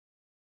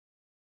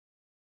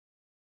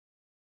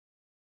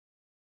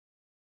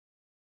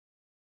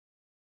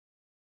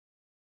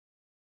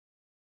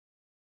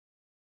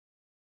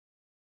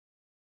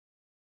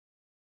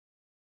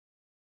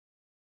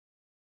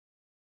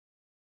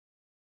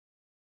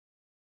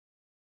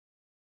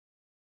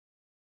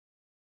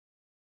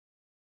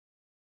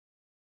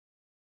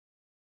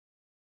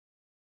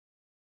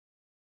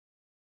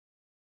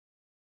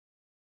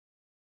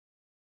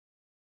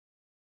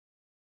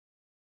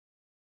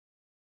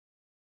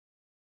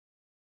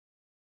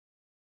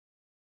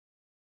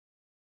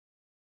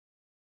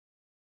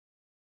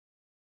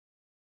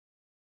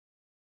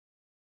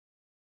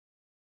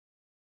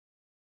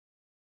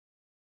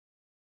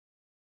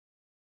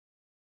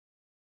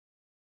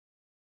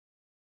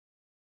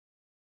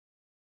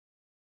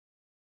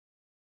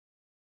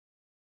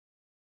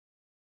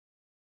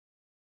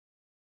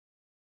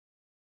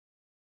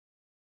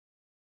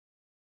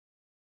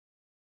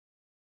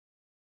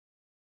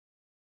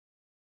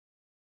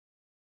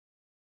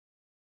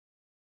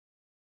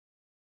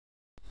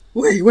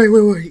Wait.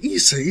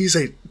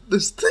 Easy.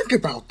 Let's think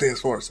about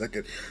this for a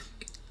second.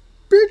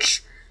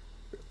 Bitch,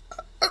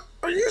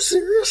 are you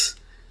serious?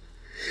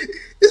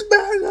 It's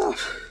bad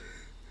enough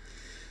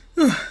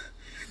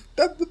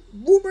that the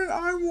woman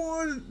I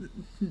wanted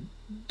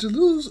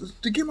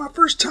to get my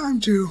first time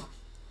to,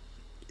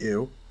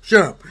 ew,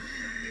 shut up,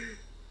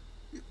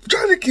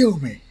 tried to kill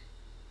me.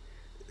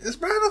 It's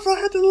bad enough I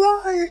had to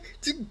lie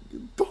to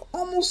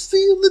almost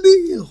seal the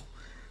deal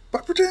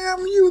by pretending I'm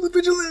you, the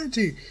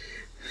vigilante.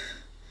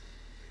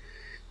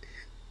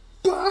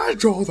 But I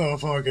draw the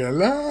fucking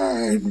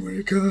line when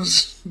it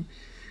comes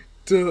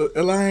to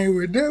aligning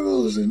with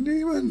devils and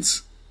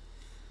demons.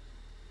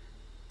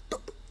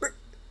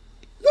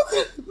 Look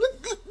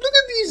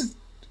at these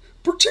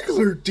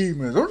particular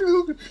demons. Don't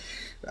you look?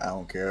 I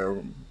don't care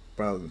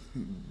about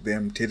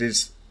them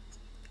titties.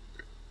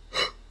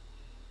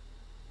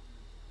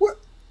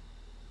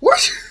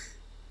 What?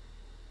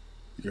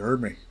 You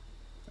heard me.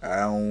 I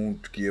don't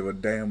give a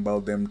damn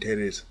about them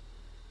titties.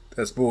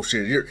 That's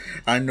bullshit.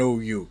 I know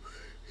you.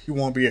 You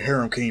want to be a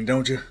harem king,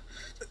 don't you?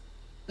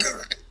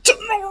 To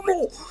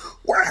normal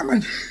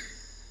women.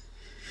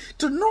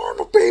 To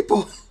normal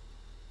people.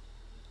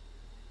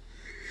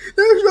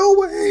 There's no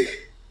way.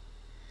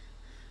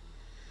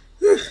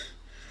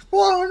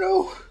 Well, I don't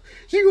know.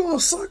 She gonna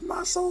suck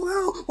my soul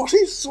out while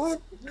she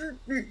suck,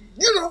 you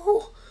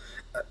know.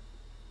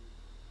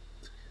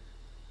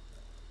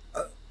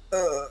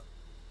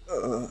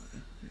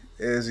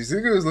 As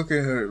Izuku is looking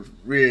at her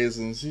wrist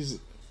and she's...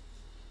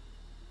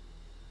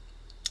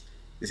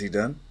 Is he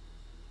done?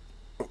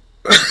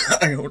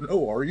 I don't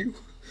know, are you?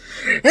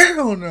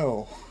 Hell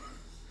no.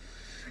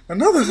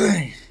 Another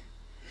thing.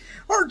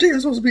 Aren't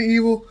demons supposed to be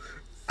evil?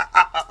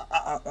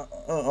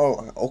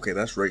 Oh, okay,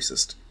 that's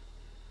racist.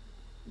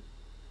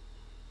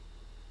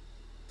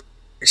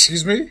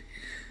 Excuse me?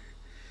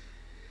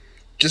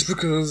 Just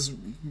because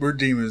we're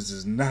demons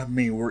does not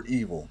mean we're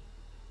evil.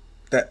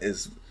 That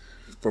is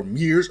from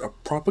years of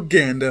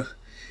propaganda,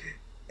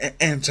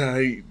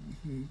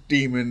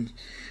 anti-demon.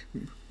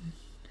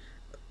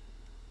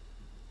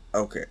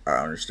 Okay, I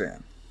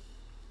understand.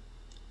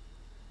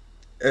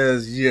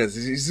 As yes,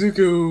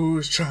 Izuku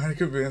was trying to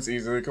convince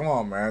Izuku, come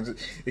on, man,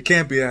 it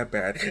can't be that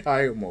bad.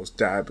 I almost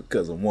died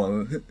because of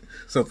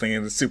something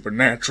in the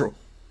supernatural.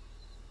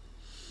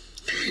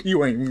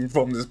 You ain't even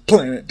from this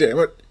planet, damn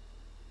it.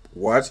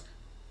 What?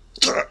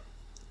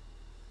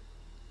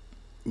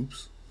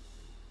 Oops.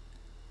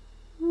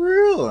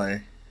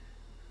 Really?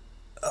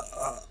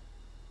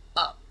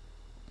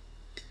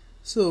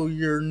 So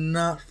you're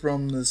not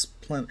from this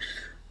planet?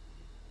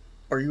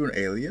 Are you an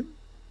alien?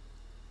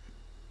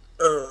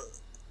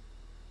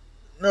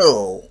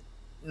 No.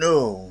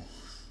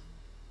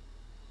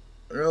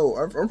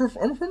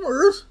 I'm from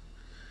Earth.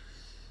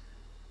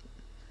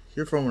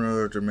 You're from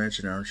another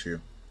dimension, aren't you?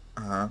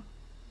 Uh-huh.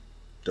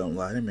 Don't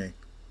lie to me.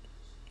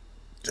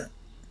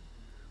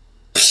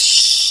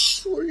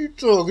 What are you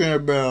talking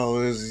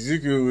about? As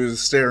Izuku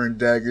is staring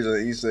daggers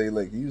at Issei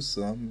like, you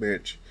son of a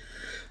bitch.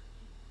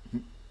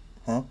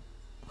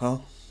 Huh?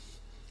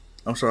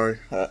 I'm sorry.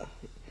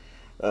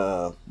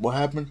 What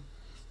happened?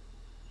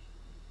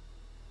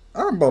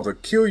 I'm about to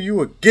kill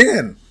you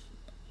again.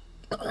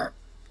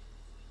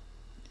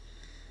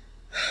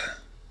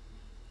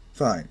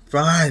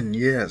 Fine,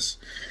 yes.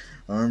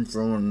 I'm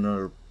from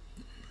another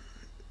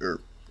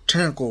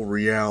tentacle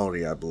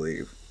reality, I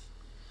believe.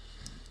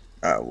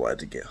 I would like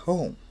to get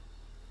home.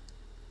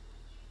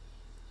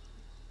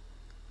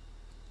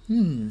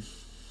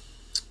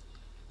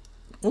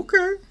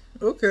 Okay.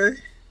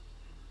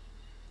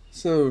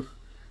 So,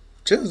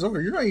 chances are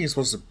you're not even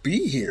supposed to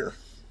be here.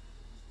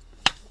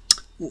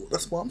 Well,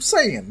 that's what I'm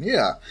saying,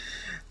 yeah.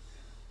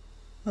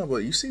 Oh, but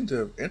you seem to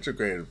have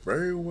integrated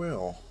very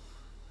well.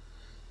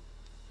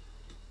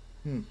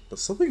 But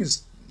something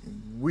is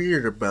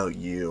weird about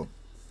you.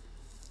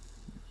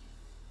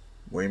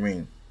 What do you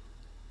mean?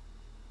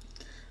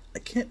 I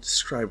can't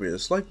describe it.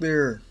 It's like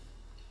there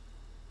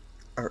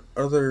are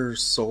other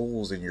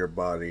souls in your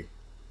body.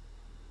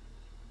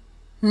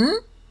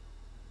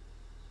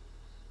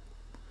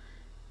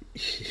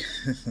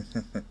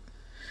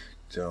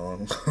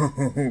 Don't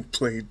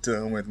play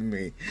dumb with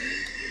me.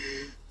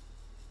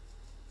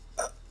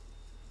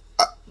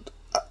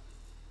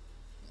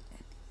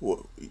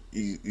 What,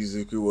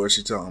 Izuku, what's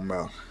she talking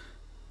about?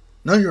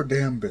 None of your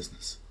damn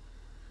business.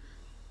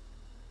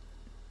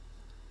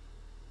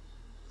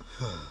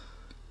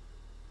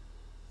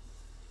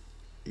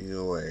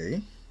 Either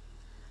way,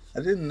 I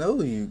didn't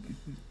know you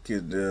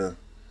could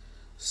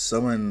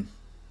summon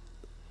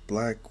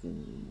black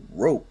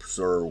ropes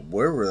or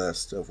whatever that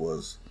stuff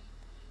was.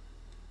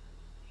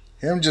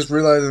 Him just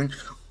realizing,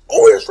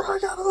 oh, that's right, I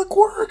got another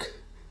quirk.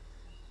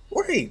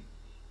 Wait.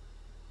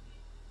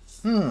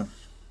 Does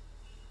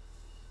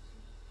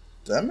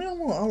that mean I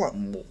want a lot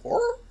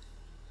more?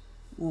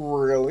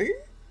 Really?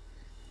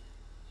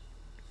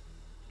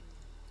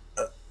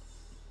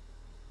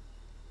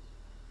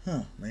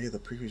 Maybe the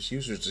previous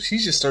users. He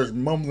just starts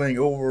mumbling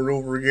over and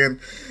over again,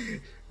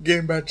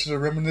 getting back to the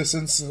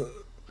reminiscence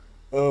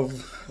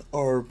of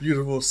our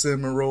beautiful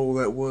cinnamon roll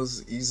that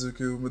was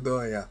Izuku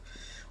Midoriya.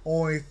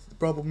 Only the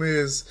problem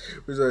is,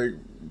 was like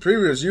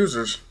previous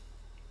users.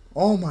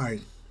 Oh my!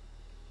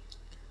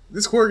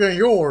 This quirk ain't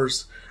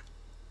yours.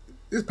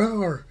 This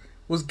power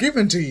was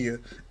given to you.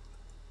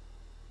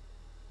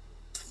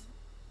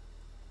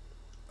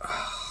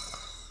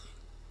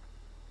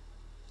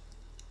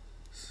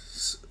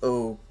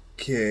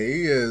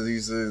 Okay, as he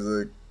says,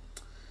 like,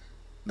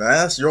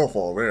 that's your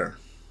fault there.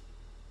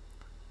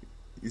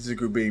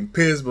 Izuku being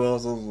pissed, but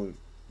also like,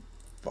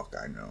 fuck,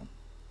 I know.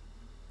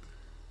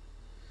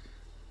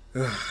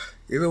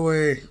 Either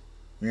way,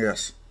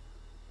 yes,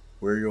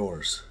 we're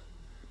yours.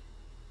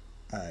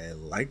 I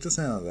like the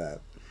sound of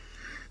that.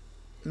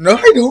 No,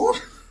 I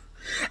don't.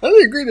 I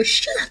didn't agree to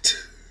shit.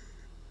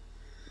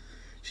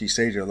 She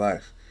saved your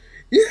life.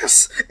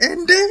 Yes,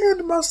 and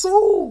damned my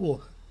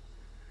soul.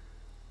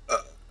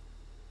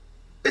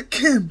 It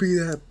can't be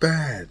that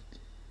bad.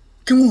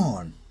 Come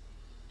on.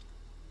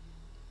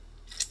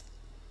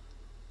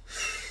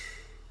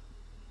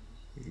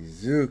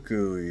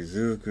 Izuku.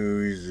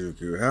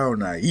 How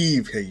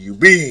naive can you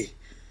be?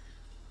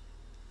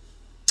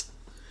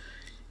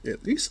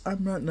 At least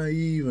I'm not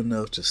naive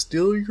enough to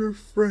steal your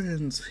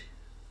friend's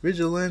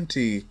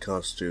vigilante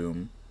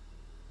costume.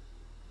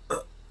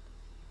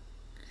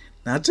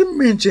 Not to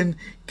mention,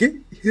 get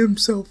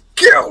himself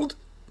killed!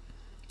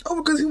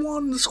 Oh, because he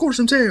wanted to score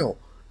some tail.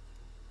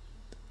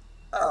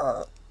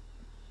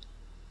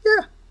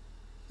 Yeah.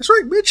 That's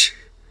right, bitch.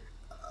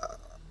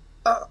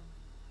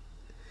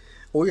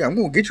 Oh yeah, I'm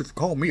gonna get you for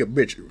calling me a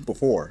bitch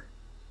before.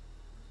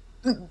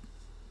 All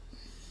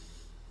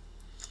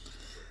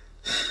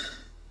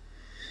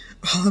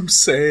I'm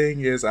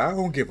saying is I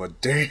don't give a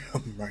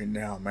damn right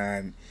now,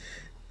 man.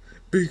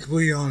 Be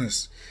completely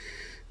honest.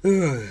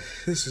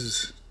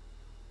 This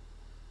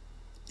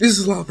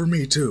is a lot for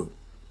me too.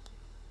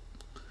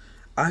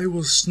 I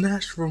was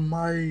snatched from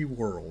my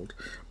world,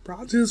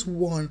 brought to this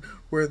one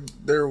where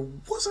there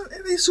wasn't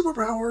any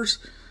superpowers.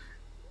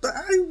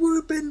 I would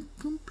have been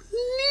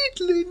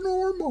completely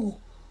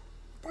normal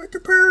by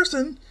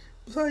comparison.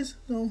 Besides,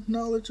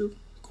 knowledge of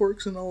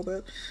quirks and all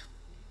that.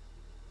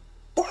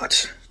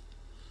 But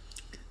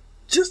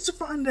just to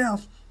find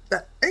out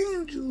that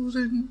angels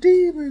and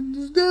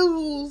demons,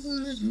 devils,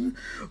 and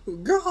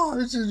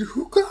gods, and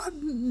who God,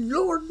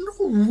 Lord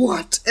knows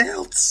what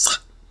else.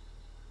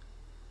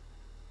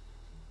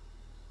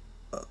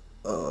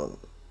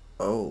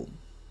 Oh,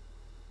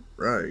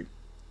 right.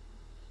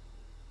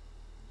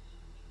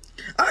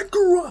 I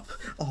grew up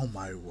on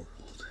my world.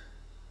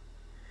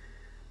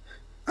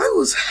 I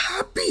was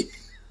happy.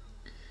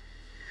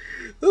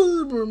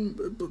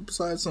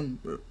 Besides some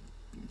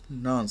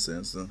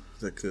nonsense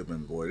that could have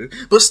been avoided.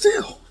 But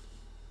still,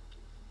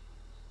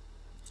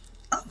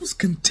 I was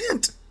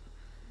content.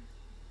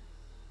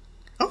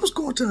 I was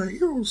going to a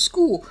hero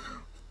school,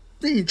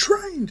 being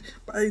trained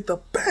by the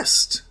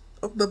best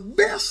of the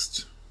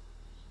best.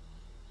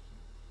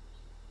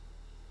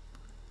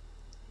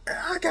 And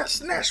I got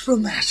snatched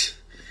from that.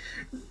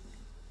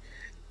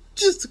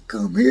 Just to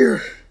come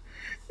here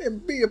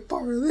and be a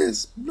part of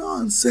this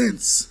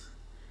nonsense.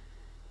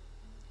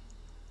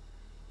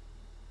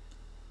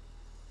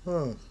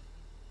 Huh.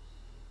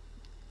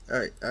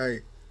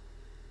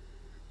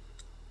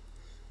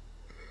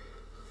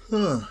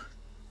 Huh.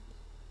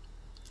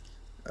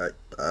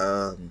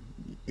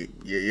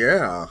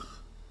 Yeah.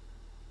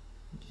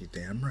 You're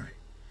damn right.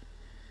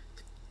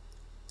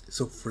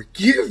 So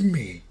forgive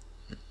me.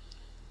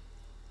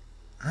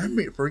 I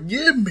mean,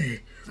 forgive me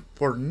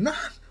for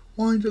not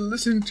wanting to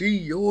listen to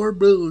your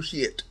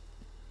bullshit.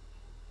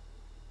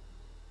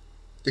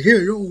 To hear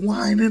your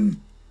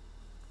whining.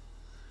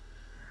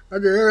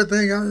 After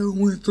everything I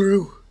went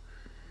through.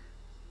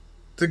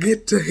 To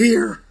get to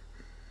here.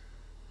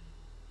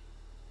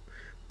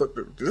 But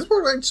this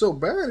part ain't so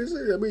bad, is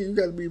it? I mean, you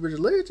got to be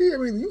vigilante. I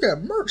mean, you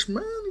got merch,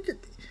 man.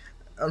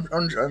 I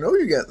know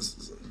you got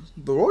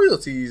the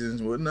royalties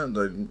and whatnot.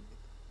 Like,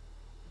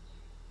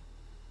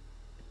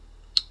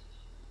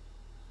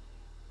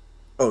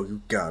 oh,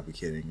 you gotta be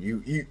kidding.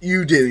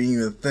 You didn't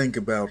even think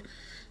about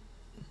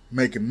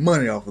making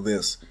money off of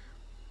this.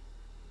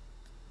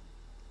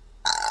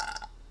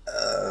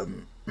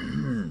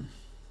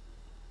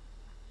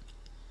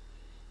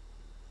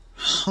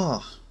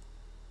 Huh.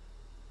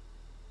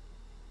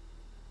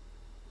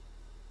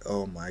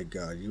 Oh my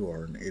god, you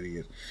are an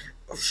idiot.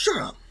 Oh,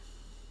 shut up.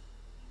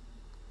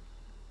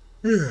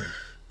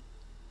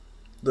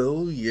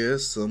 Though,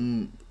 yes,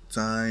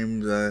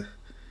 sometimes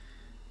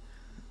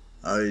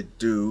I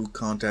do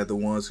contact the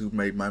ones who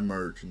made my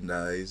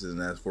merchandise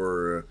and ask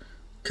for a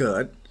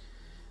cut.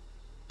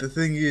 The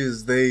thing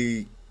is,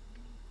 they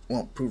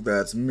want proof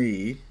that's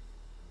me,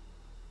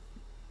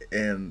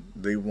 and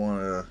they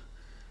want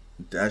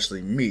to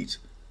actually meet.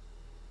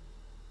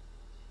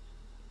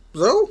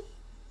 So,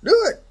 do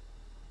it.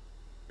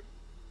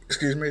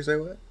 Excuse me, say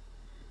what?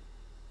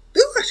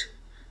 Do it.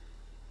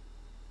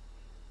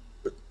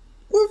 But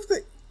what if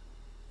they?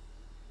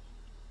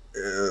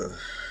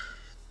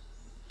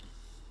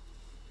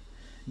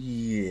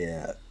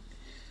 Yeah.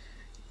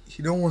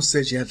 No one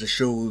said you had to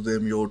show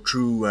them your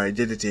true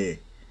identity.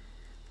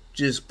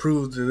 Just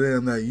prove to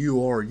them that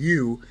you are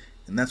you,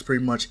 and that's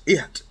pretty much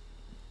it.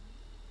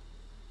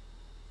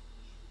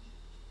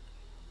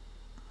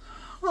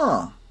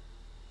 Huh.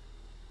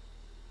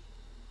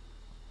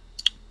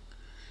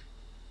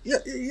 Yeah.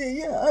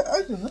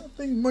 I did not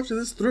think much of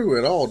this through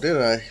at all, did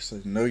I?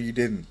 So, no, you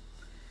didn't.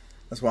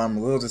 That's why I'm a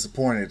little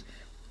disappointed.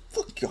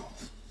 Fuck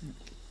off.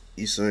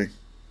 You say.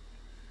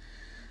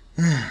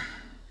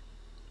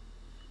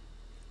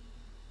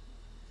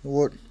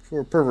 What?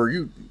 For a pervert,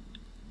 you.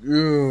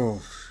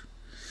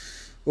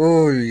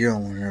 Oh, you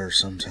yell on her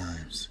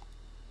sometimes.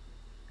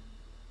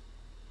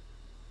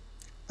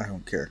 I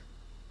don't care.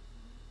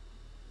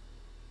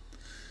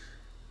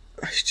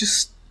 I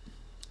just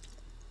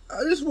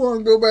want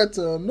to go back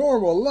to a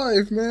normal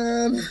life,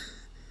 man.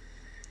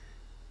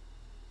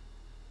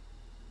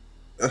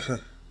 How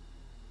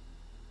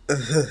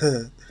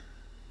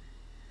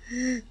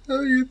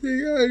do you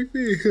think I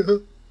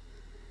feel?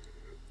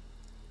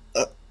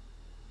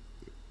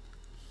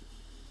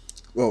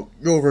 Well,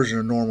 your version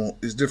of normal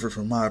is different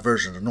from my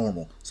version of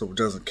normal, so it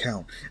doesn't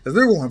count. As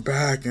they're going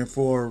back and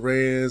forth,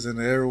 Reyes and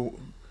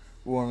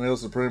everyone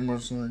else is pretty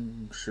much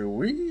like, should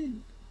we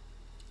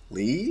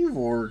leave?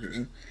 Or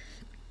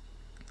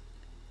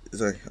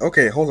it's like,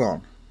 okay, hold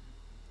on.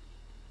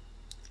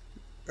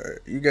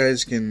 You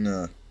guys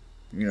can,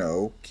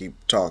 keep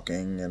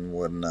talking and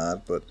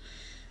whatnot, but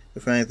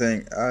if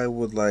anything, I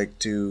would like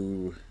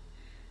to,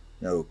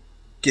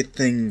 get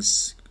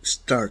things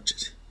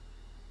started.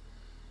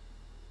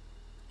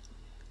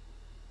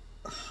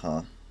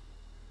 Huh?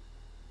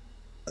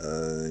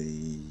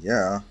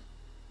 Yeah.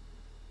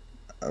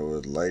 I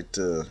would like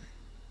to,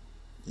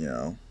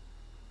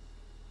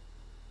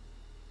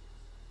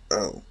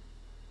 Oh.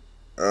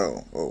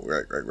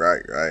 Right.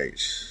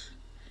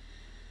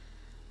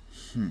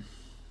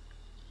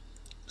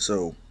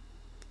 So,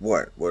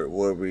 what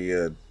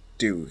we,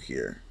 do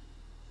here?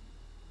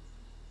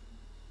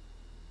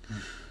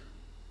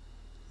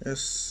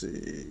 Let's see,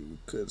 we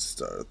could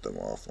start them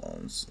off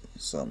on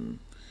some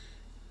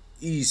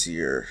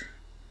easier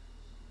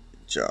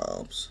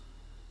jobs.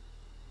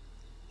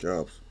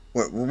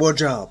 What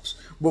jobs?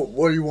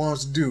 What do you want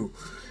us to do?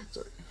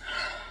 Sorry.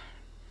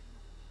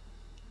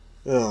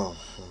 Oh,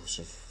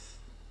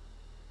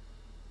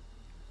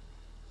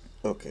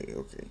 okay.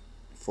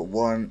 For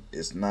one,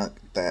 it's not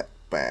that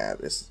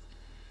bad. It's,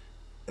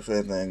 if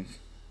anything,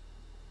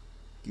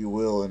 you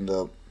will end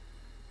up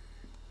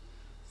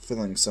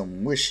filling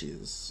some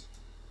wishes.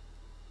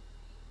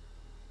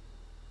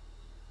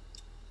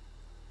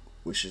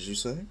 Wishes, you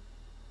say?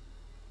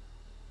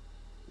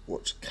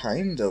 What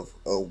kind of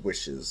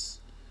wishes?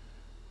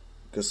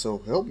 Because so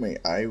help me,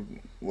 I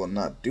will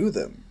not do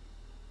them.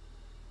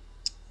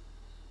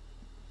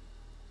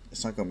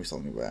 It's not going to be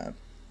something bad.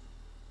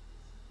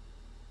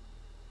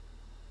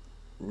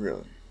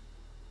 Really.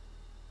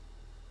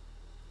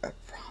 I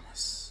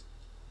promise.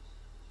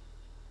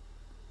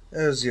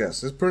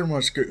 Yes, it pretty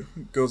much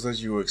goes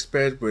as you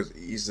expect, with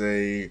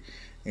Izuku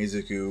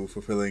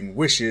fulfilling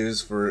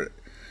wishes for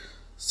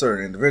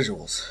certain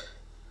individuals.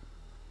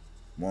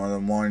 One of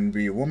them wanting to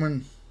be a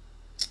woman.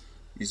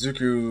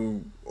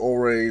 Izuku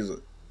always.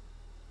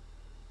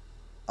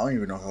 I don't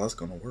even know how that's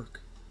gonna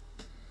work.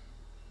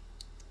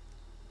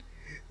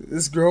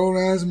 This grown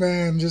ass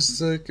man just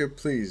said,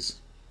 please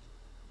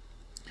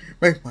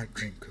make my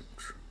dream come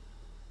true.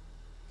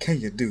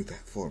 Can you do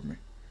that for me?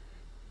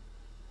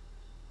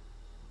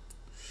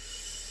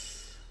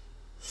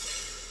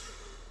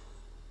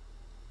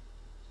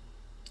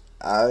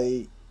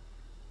 I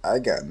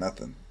got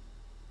nothing.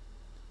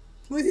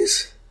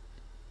 Please.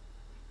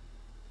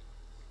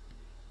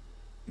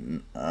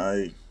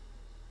 I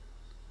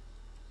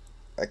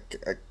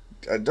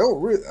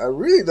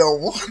really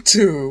don't want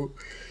to.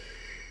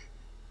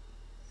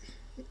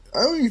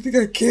 I don't even think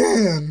I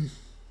can.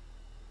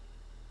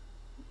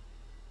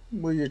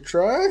 Will you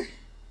try?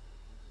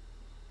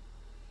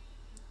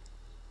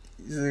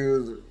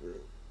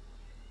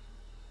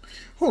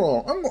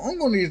 Hold on, I'm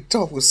gonna need to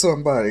talk with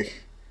somebody.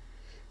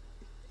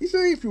 You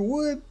say if you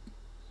would,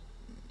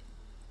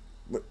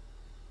 but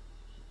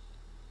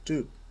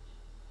dude,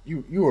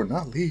 you are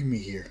not leaving me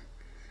here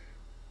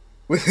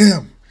with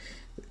him.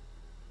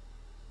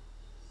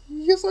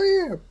 Yes, I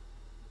am.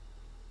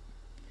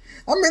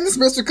 I'm in this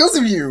mess because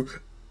of you.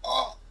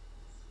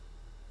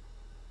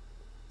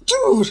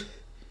 Dude.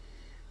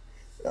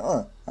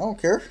 I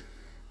don't care.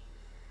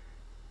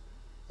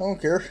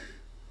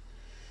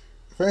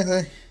 If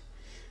anything,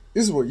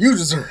 this is what you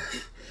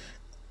deserve.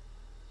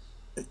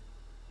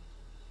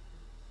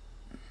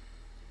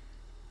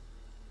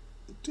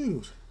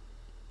 Dude,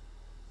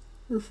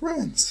 we're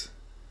friends.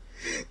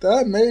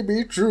 That may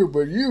be true,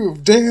 but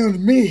you've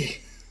damned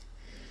me.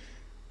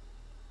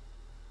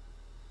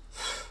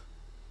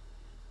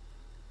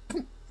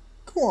 Come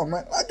on,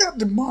 man. I got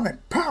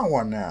demonic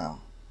power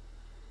now.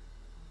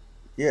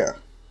 Yeah.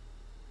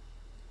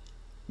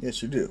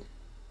 Yes, you do.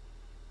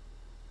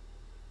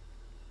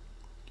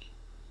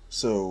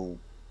 So,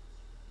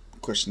 the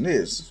question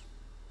is,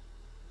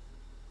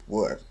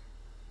 what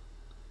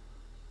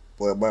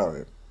What about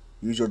it?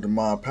 Use your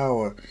divine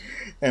power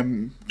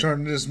and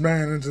turn this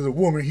man into the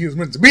woman he was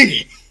meant to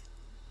be.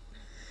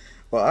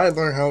 Well, I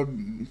learned how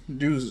to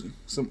do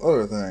some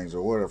other things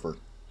or whatever.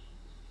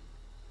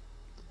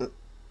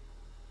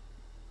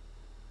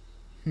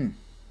 Hmm.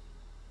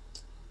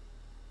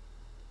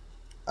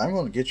 I'm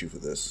gonna get you for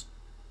this.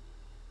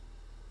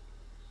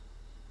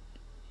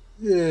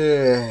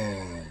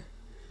 Yeah.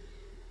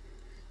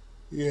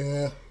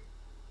 Yeah.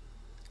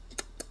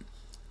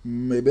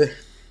 Maybe.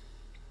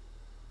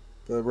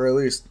 But at the very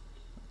least,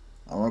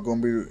 I'm not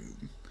gonna be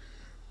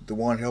the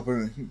one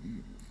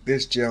helping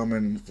this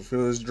gentleman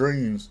fulfill his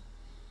dreams.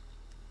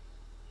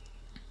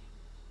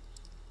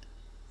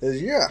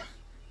 As yeah,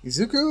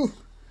 Izuku,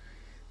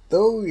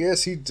 though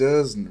yes, he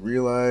does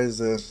realize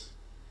that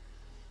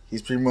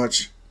he's pretty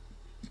much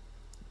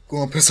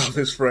going to piss off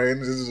his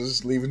friends and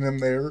just leaving them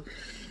there.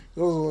 I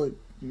was like,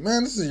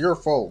 man, this is your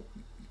fault.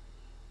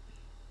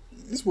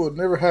 This would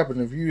never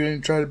happen if you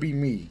didn't try to be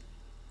me.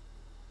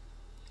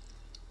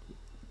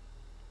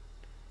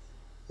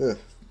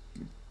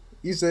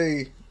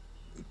 Issei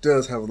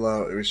does have a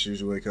lot of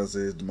issues when it comes to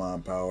his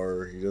divine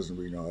power. He doesn't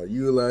really know how to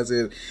utilize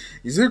it.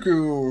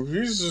 Izuku,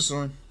 he's just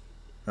like,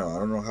 I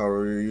don't know how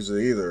to use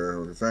it either,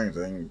 or if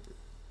anything.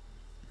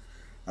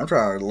 I'm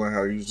trying to learn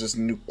how to use this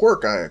new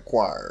quirk I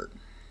acquired.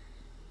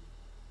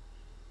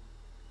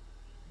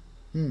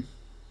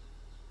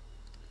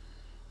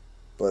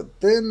 But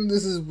then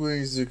this is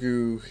when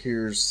Izuku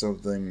hears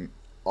something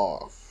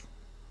off.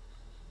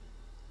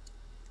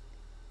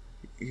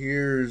 He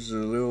hears a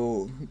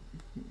little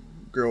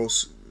girl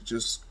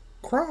just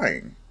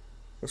crying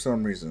for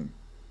some reason.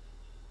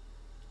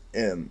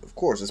 And of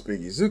course, it's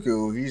being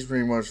Izuku, he's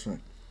pretty much like,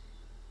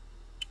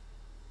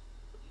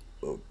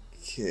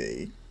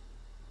 okay.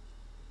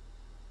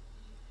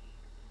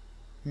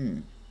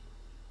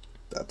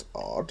 That's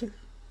odd.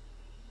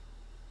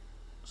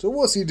 So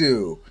what's he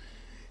do?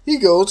 He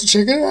goes to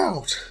check it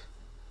out.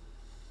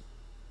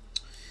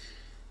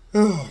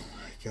 Oh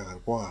my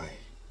god, why?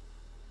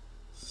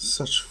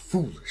 Such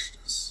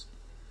foolishness.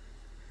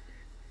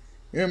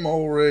 I'm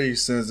already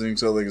sensing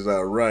something's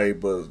not right,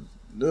 but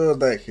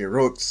that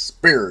heroic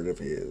spirit of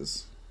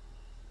his.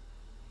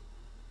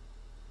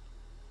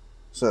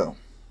 So,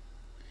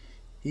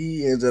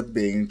 he ends up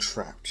being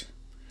trapped.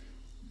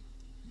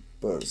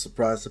 But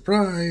surprise,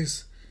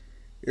 surprise,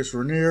 it's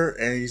Rainier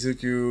and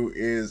Izuku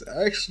is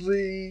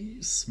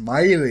actually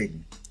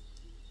smiling.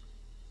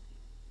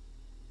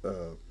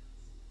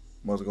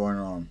 What's going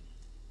on?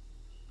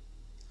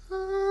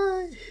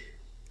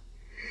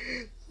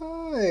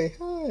 Hi,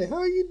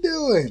 how you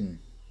doing?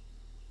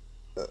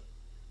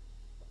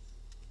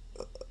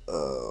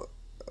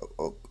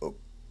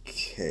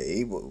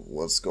 Okay,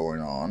 what's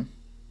going on?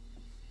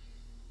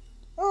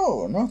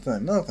 Oh,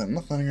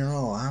 nothing at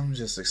all. I'm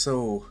just like,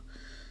 so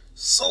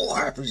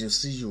happy to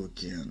see you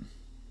again.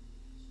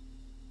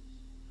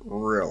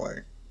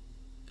 Really?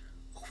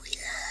 Oh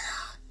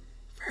yeah,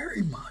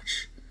 very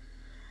much.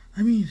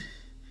 I mean,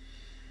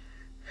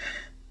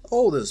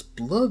 all this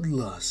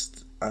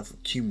bloodlust I've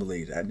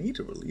accumulated, I need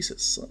to release it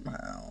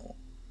somehow.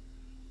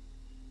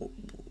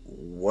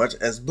 What?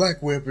 As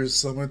Black Whip is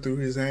summoned through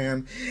his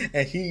hand,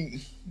 and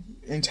he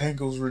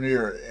entangles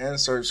Rainier and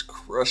starts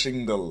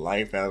crushing the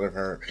life out of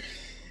her.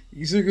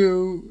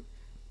 Izuku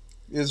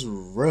is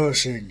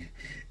relishing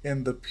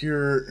in the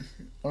pure,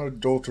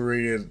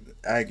 unadulterated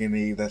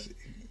agony that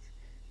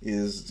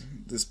is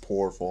this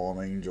poor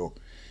fallen angel.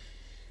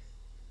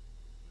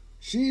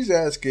 She's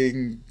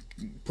asking,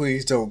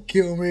 please don't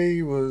kill me.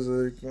 He was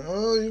like,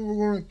 oh, you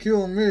were gonna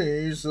kill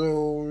me,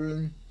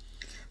 so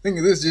think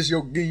of this, just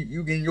you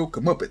getting your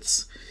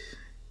comeuppance.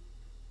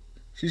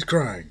 She's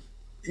crying.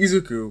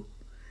 Izuku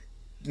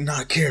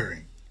not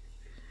caring.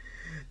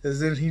 As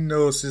then he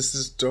notices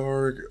this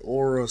dark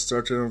aura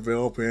start to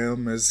envelop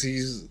him as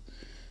he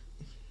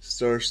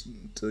starts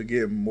to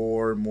get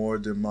more and more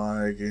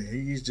demonic, and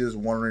he's just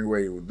wondering,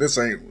 wait, this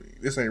ain't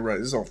right.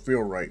 This don't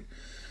feel right.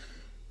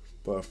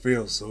 But it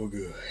feels so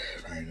good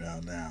right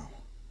now.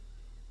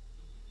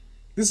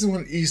 This is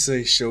when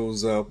Issei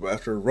shows up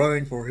after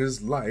running for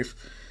his life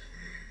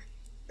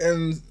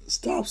and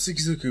stops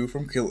Izuku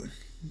from killing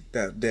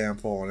that damn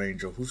fallen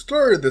angel who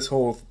started this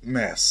whole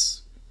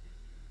mess.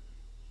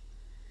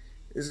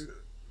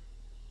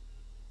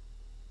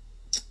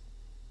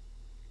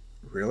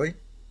 Really?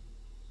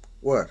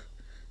 What?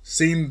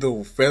 Seeing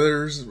the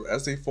feathers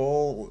as they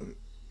fall?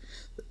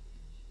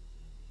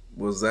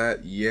 Was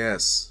that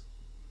yes?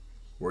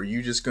 Were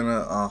you just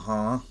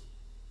gonna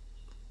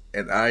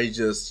and I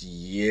just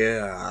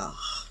yeah?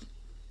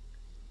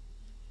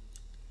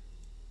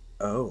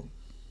 Oh,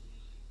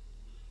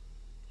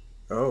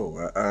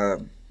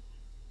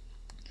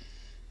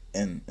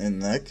 in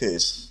that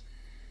case,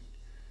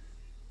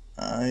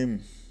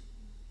 I'm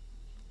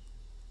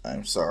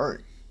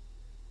sorry.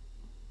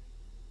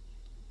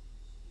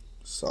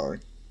 Sorry.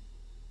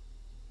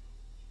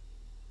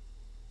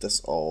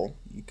 That's all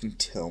you can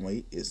tell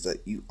me is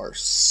that you are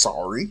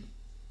sorry?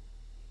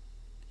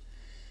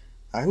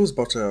 I was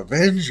about to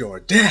avenge your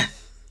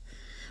death,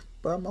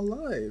 but I'm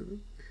alive.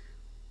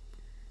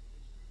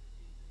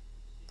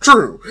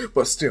 True,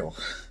 but still,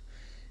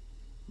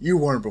 you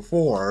weren't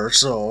before,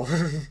 so.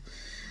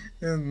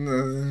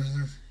 And,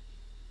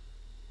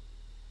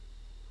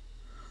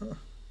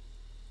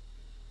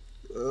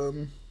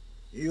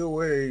 either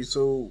way,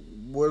 so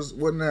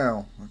what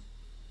now?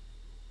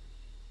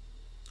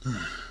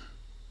 I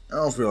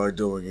don't feel like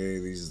doing any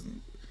of these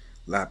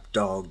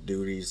lapdog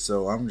duties,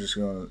 so I'm just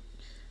gonna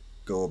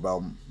go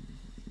about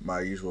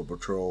my usual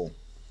patrol.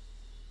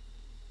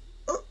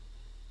 Uh,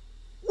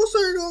 what's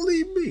there gonna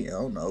leave me? I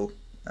don't know.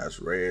 Ask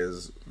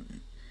Reyes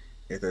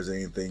if there's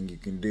anything you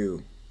can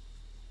do.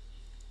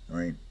 I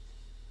mean,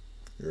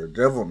 you're a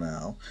devil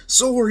now.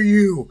 So are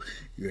you.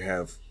 You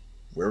have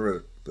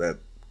wherever that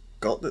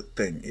gauntlet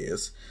thing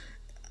is,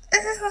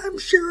 and I'm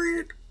sharing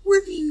it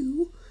with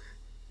you.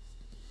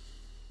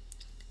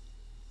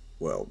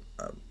 Well,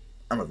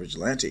 I'm a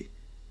vigilante.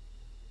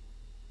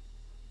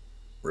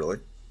 Really?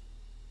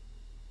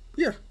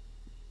 Yeah.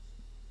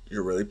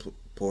 You're really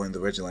pulling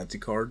the vigilante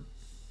card?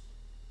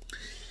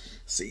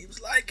 Seems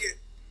like it.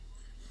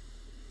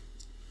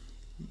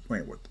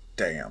 Wait, what the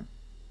damn?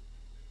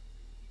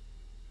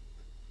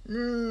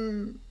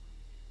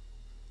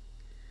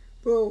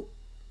 Well,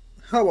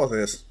 how about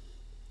this?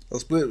 I'll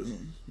split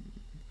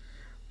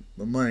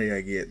the money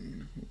I get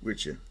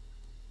with you.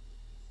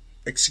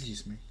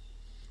 Excuse me.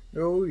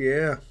 Oh,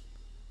 yeah.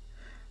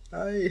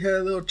 I had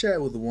a little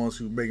chat with the ones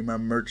who make my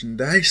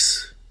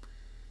merchandise.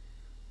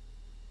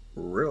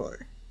 Really?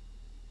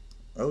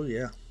 Oh,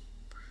 yeah.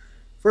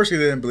 First, he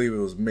didn't believe it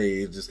was me.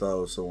 He just thought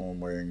it was someone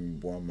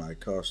wearing one of my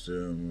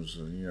costumes.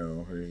 You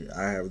know,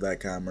 I have that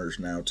kind of merch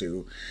now,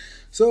 too.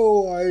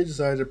 So I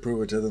decided to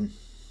prove it to them.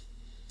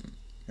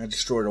 I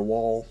destroyed a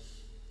wall.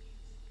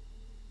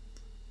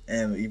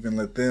 And even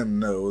let them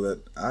know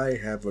that I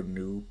have a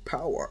new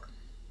power.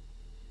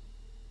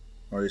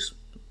 Or at least,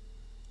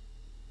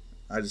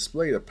 I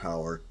displayed a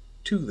power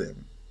to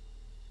them.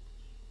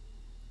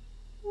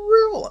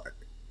 Really?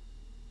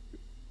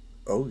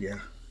 Oh,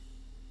 yeah.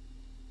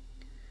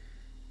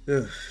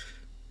 Ugh.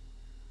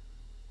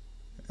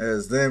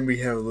 As then we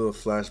have a little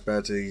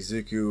flashback to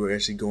Izuku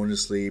actually going to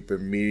sleep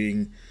and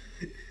meeting.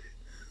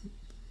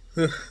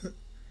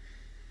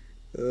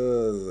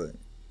 Well,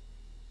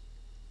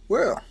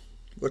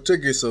 what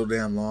took you so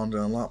damn long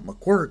to unlock my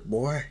quirk,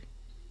 boy?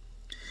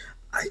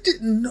 I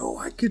didn't know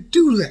I could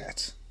do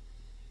that.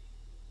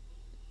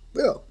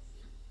 Well,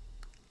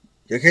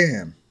 you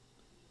can.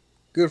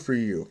 Good for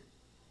you.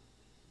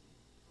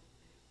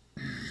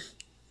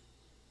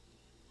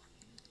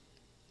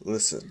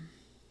 Listen,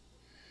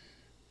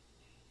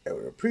 I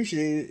would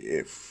appreciate it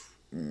if,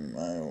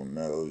 I don't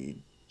know, you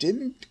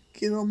didn't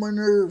get on my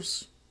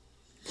nerves.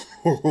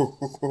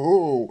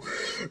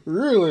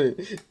 Really?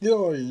 Get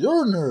on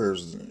your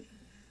nerves?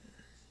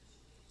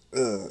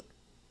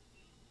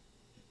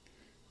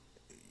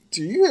 Do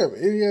you have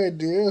any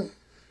idea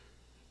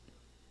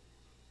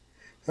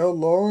how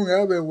long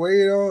I've been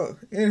waiting on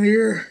in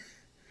here?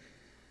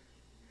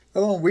 How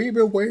long we've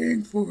been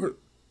waiting for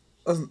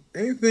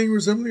anything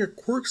resembling a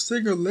quirk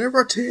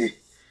singularity?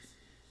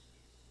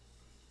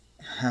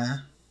 Huh?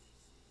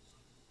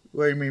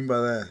 What do you mean by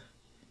that?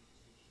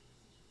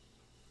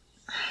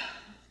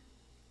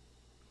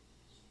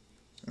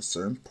 At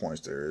certain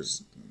points,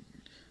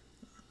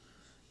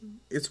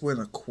 it's when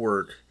a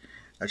quirk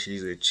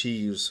actually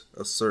achieves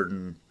a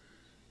certain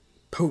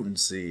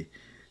potency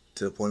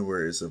to the point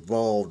where it's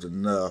evolved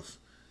enough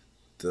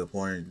to the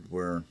point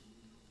where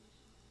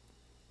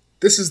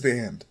this is the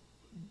end.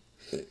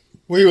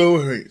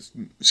 Wait.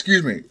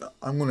 Excuse me.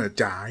 I'm gonna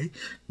die.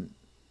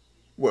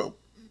 Well,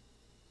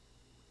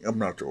 I'm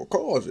not sure what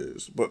cause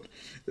is, but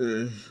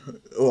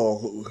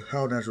well,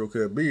 how natural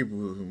could it be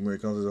when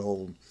it comes to the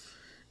whole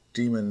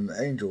demon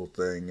and angel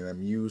thing, and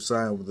I'm you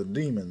side with the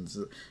demons?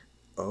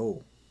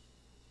 Oh,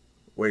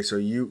 wait. So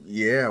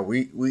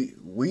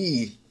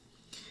we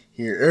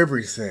hear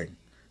everything.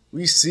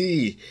 We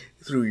see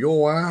through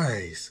your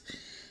eyes.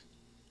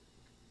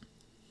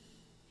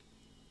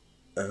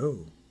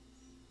 Oh.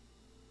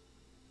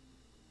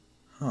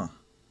 Huh.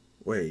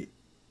 Wait.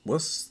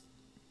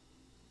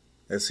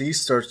 As he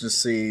starts to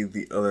see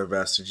the other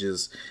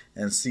vestiges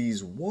and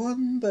sees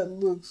one that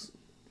looks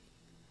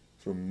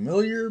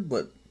familiar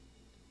but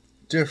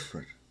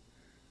different.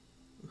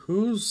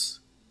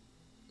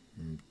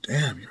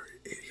 Damn, you're an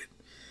idiot.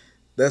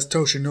 That's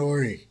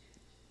Toshinori.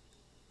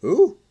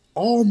 Who?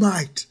 All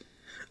Might.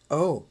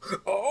 Oh,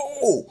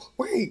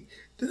 wait.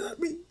 Does that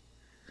mean?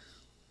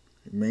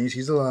 It means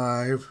he's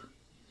alive.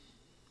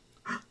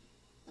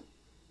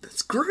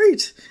 That's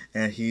great.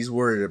 And he's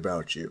worried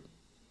about you.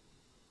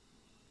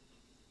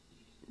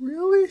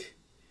 Really?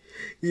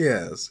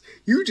 Yes.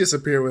 You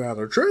disappeared without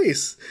a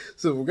trace.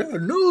 So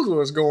God knows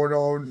what's going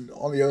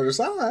on the other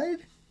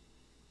side.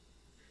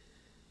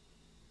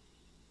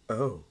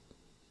 Oh.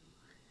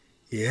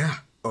 Yeah.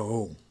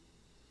 Oh.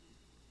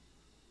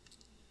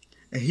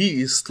 And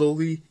he is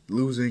slowly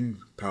losing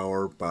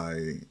power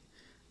by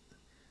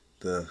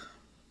the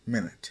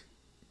minute.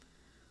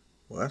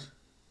 What?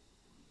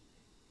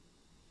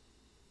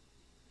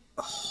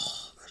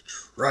 Oh,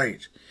 that's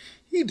right.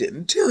 He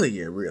didn't tell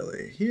you,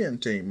 really. He didn't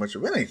tell you much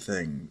of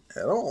anything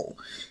at all.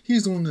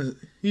 He's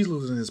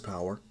losing his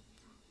power.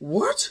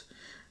 What?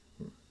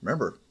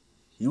 Remember,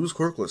 he was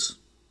quirkless.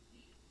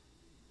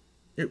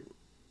 It,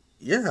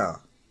 yeah.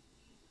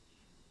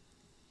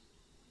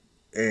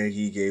 And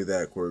he gave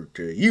that quirk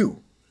to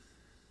you.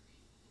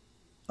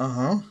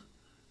 Uh-huh.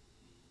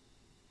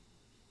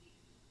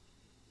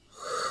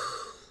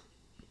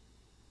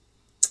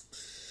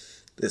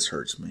 This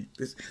hurts me.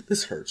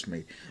 This hurts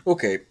me.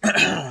 Okay,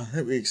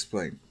 let me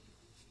explain.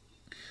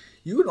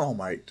 You and All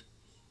Might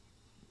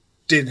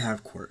didn't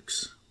have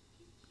quirks.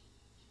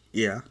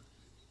 Yeah.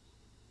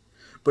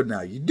 But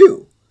now you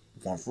do.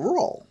 One for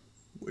all.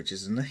 Which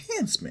is an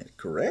enhancement,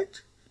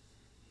 correct?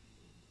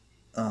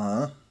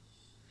 Uh-huh.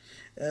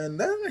 And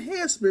that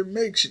enhancement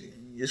makes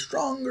you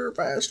stronger,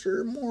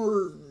 faster,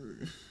 more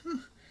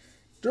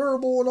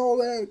durable and all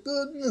that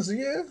goodness,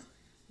 yeah?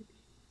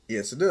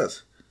 Yes, it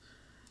does.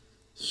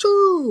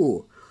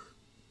 So,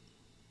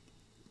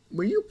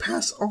 when you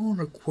pass on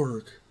a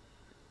quirk,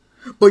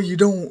 but you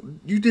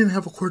didn't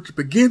have a quirk to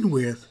begin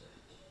with,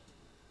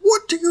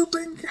 what do you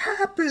think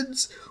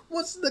happens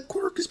once the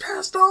quirk is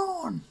passed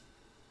on?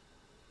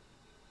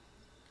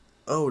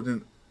 Oh,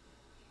 then,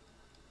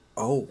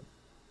 oh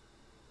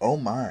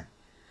my.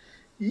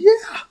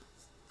 Yeah.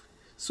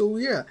 So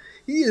yeah,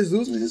 he is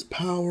losing his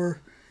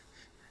power,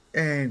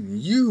 and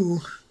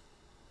you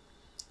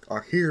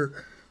are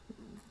here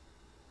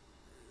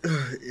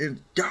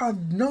in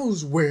God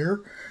knows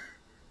where,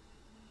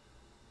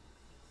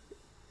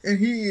 and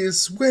he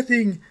is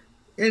sweating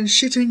and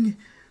shitting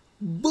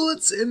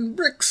bullets and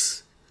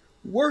bricks,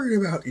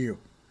 worried about you.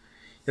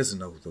 He doesn't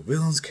know if the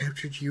villains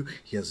captured you.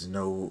 He doesn't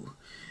know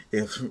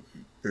if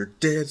you're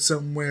dead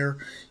somewhere.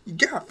 You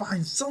gotta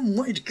find some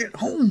way to get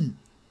home.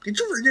 Did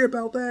you forget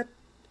about that?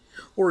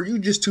 Or are you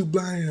just too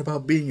blind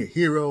about being a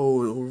hero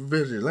or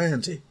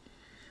vigilante?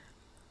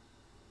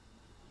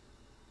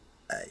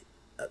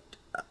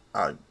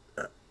 I'm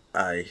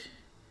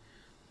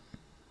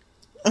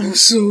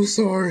so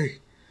sorry.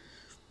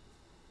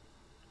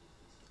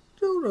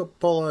 Don't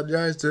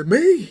apologize to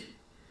me.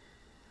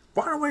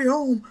 Find a way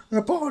home and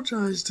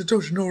apologize to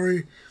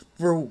Toshinori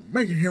for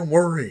making him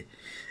worry.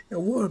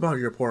 And what about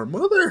your poor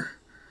mother?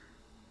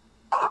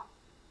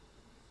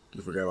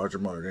 You forgot about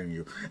your mother, didn't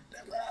you?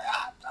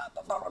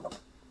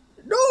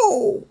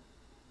 No!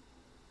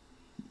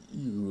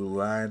 You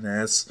lying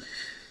ass.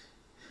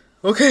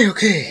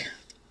 Okay.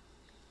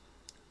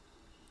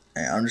 I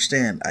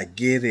understand. I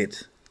get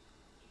it.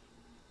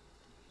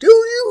 Do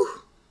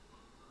you?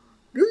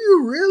 Do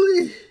you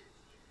really?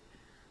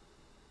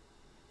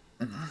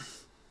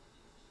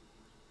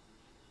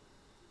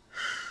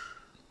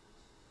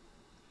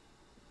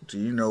 Do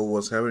you know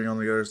what's happening on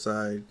the other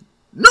side?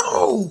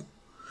 No!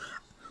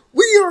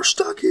 We are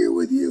stuck here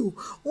with you.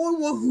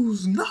 Only one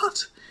who's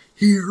not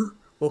here,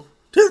 well,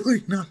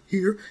 technically not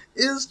here,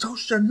 is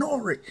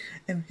Toshinori.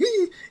 And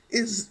he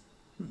is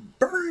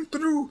burning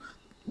through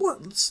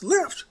what's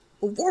left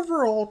of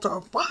overall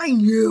to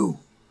find you.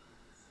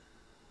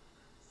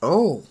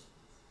 Oh,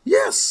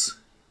 yes.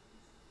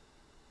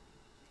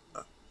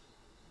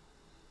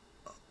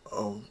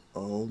 Oh,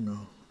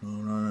 no.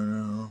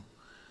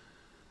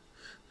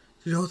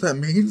 You know what that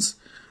means?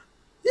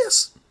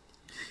 Yes.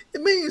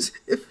 It means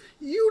if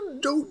you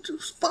don't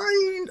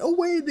find a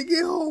way to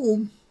get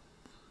home,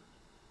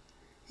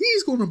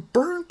 he's going to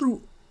burn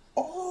through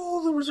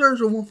all the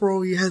reserves of One For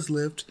All he has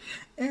left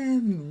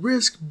and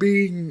risk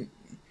being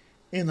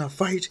in a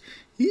fight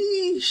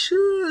he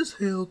sure as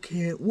hell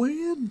can't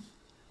win.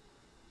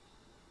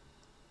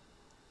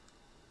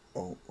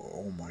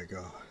 Oh my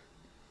God.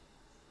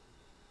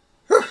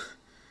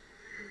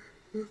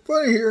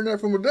 Funny hearing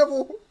that from a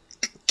devil.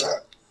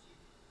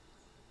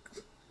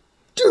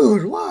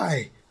 Dude,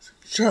 why?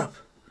 Shut up.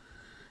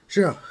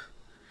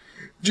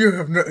 You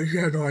have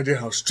no idea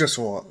how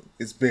stressful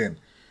it's been.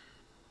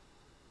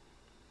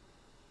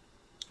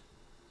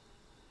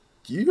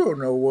 You don't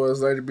know what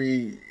it's like to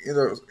be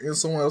in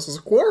someone else's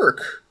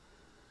quirk.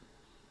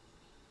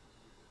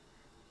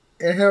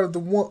 And have the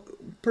one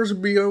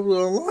person be able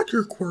to unlock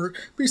your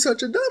quirk be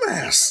such a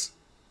dumbass.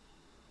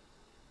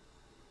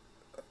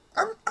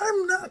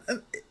 I'm not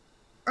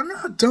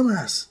a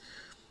dumbass.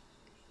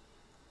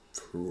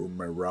 Prove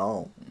me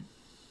wrong.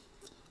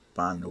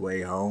 Find a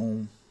way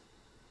home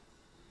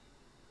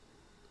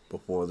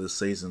before this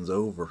season's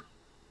over.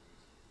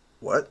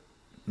 What?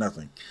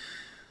 Nothing.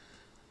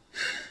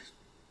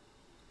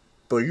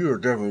 But you are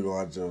definitely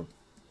going to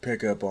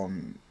pick up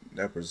on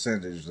that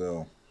percentage,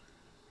 though.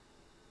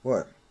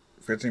 What?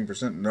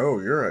 15%? No,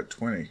 you're at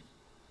 20.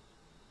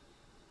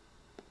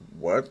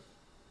 What?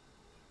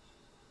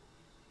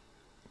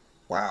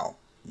 Wow,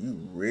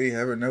 you really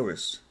haven't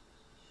noticed.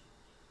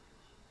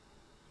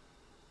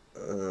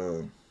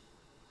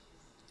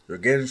 You're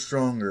getting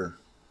stronger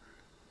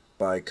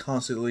by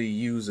constantly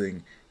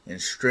using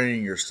and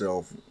straining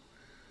yourself.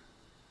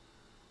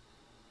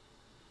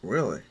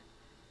 Really?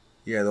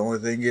 Yeah, the only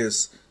thing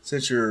is,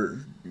 since you're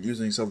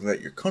using something that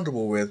you're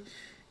comfortable with,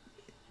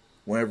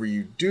 whenever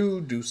you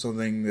do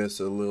something that's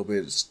a little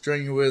bit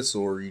strenuous,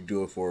 or you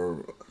do it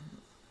for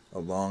a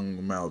long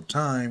amount of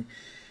time,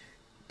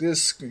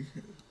 this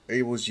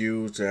enables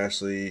you to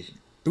actually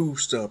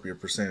boost up your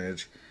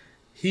percentage,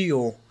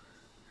 heal,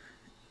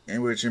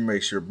 in which it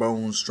makes your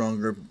bones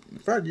stronger. In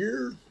fact,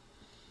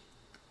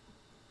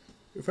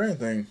 if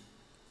anything,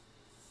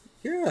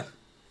 yeah,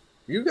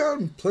 you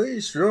gotten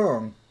pretty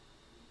strong.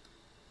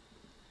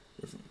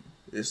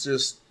 It's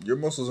just your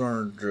muscles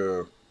aren't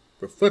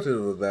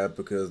reflective of that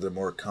because they're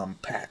more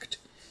compact.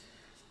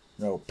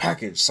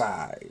 Package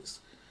size.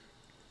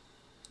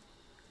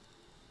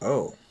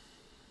 Oh.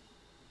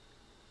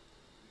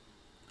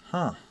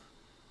 Huh.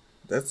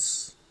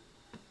 That's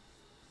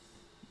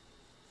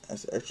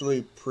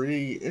actually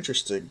pretty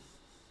interesting.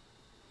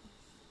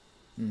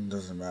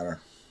 Doesn't matter.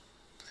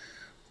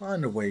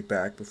 Find a way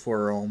back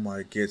before All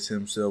Might gets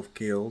himself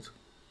killed.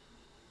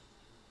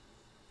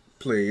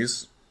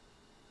 Please.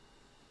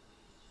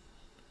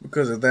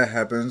 Because if that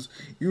happens,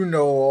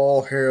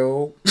 all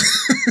hell.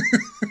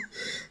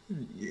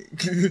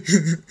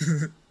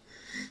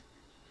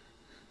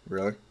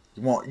 Really?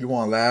 You want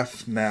to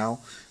laugh now?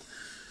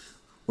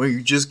 When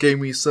you just gave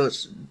me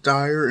such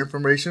dire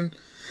information?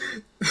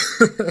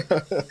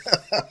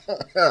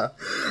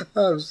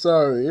 I'm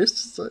sorry. It's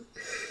just like,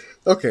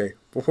 okay,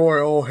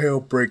 before all hell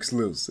breaks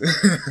loose.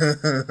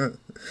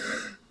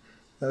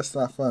 That's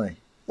not funny.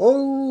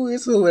 Oh,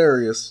 it's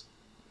hilarious.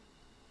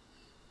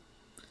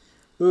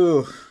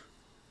 Ugh.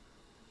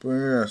 But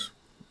yes,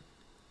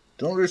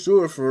 don't just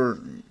do it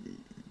for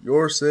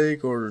your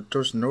sake or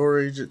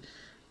Toshinori.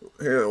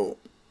 Hell,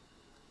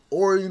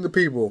 or even the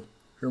people.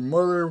 Your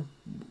mother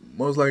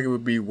most likely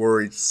would be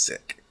worried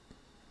sick.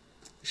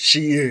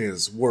 She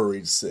is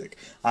worried sick.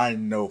 I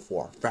know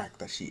for a fact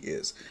that she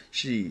is.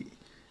 She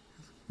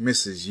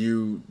misses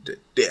you to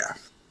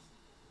death.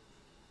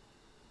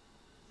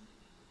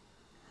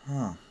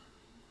 Huh.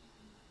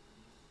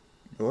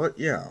 What?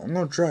 Yeah, I'm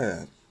gonna try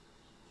that.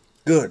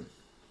 Good.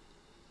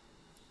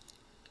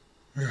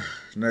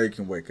 Now you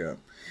can wake up.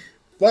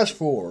 Flash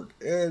forward,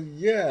 and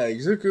yeah,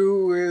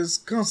 Izuku is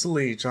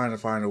constantly trying to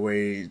find a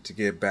way to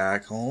get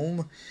back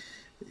home.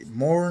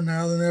 More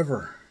now than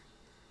ever.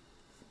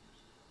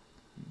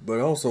 But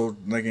also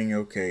thinking,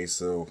 okay,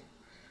 so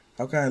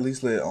how can I at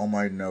least let All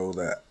Might know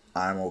that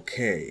I'm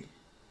okay?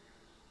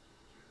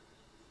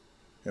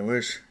 In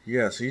which,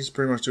 yes, he's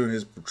pretty much doing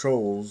his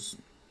patrols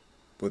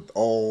with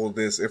all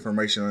this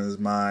information on his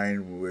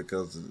mind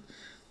because of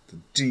the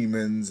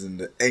demons and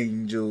the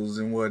angels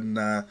and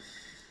whatnot.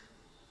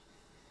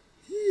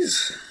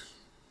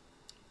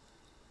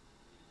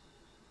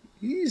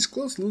 He's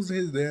close to losing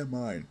his damn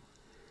mind.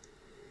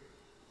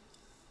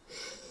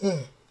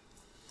 And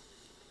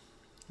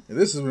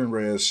this is when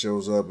Reyes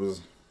shows up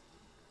as,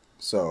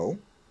 so,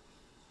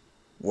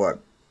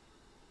 what?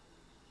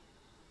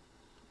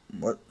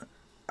 What?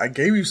 I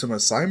gave you some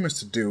assignments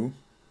to do.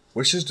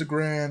 Wishes to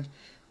grant,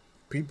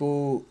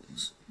 people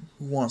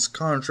who wants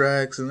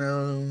contracts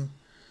and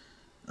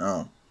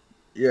oh,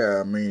 yeah,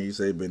 I mean, you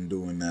say you've been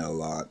doing that a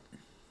lot.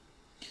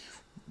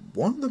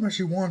 One of them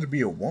actually wanted to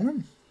be a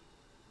woman?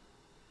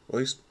 At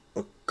least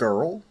a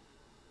girl?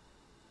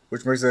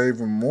 Which makes that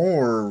even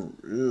more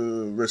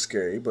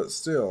risque, but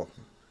still.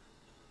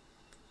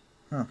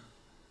 Huh.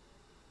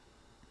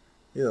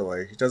 Either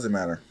way, it doesn't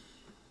matter.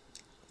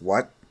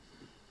 What?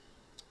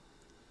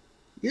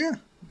 Yeah,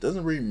 it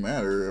doesn't really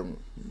matter. I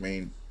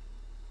mean,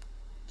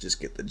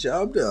 just get the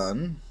job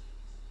done.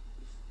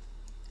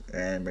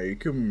 And maybe you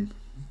can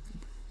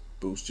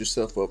boost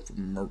yourself up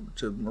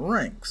to the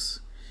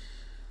ranks.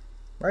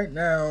 Right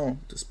now,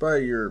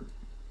 despite your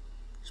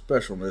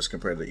specialness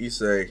compared to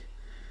Issei,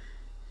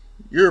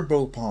 you're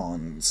both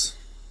pawns.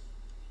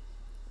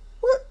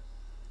 What?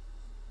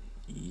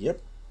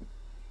 Yep.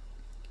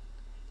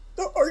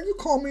 Are you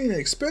calling me an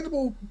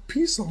expendable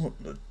piece on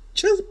the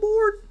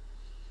chessboard?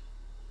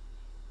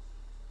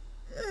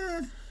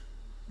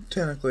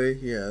 Technically,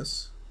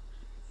 yes.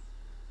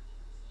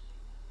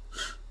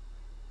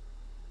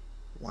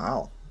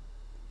 Wow.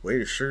 Way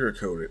to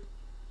sugarcoat it.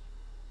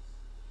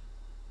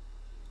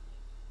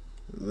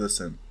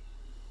 Listen.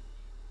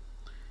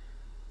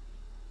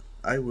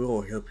 I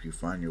will help you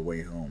find your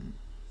way home.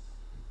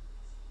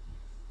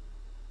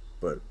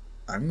 But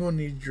I'm going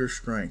to need your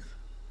strength.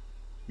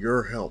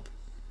 Your help.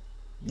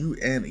 You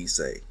and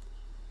Issei.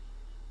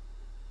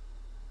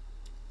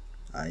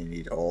 I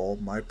need all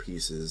my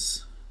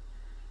pieces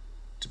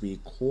to be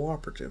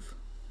cooperative.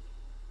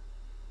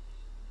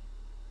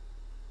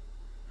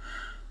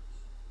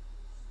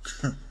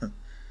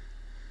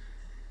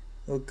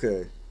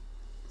 Okay.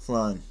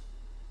 Fine.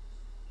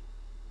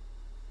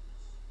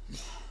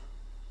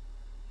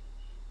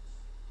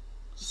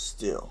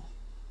 Still.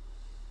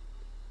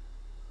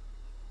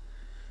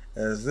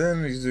 As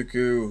then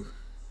Izuku,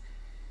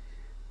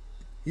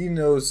 he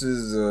knows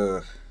his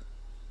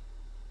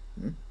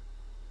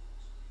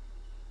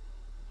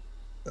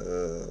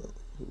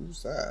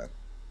who's that?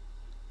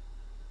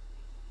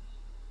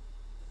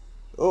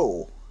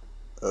 Oh,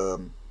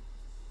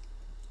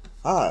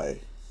 hi.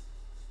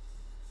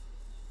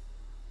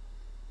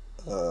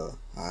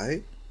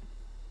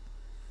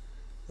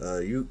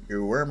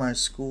 you wear my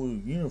school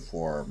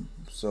uniform,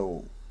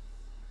 so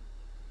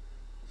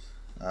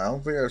I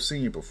don't think I've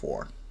seen you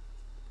before.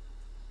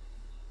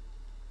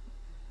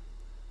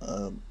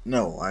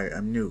 No,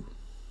 I'm new.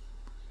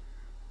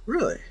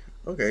 Really?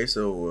 Okay,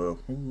 so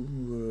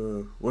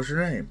what's your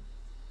name?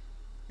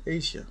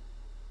 Asia.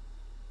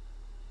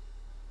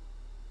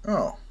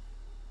 Oh,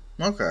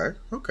 okay,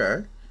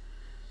 okay.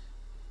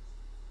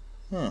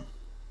 Huh?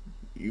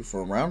 You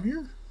from around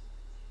here?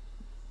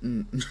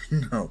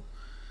 No.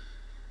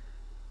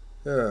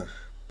 But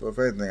if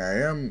anything,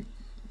 I am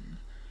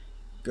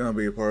gonna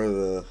be a part of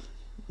the,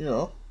 you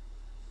know,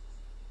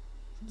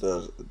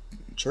 the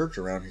church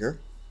around here.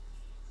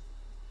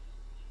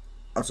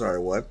 I'm sorry,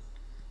 what?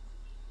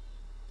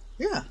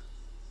 Yeah.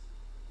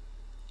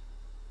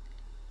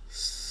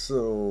 So,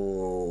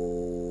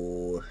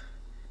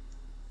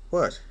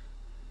 what?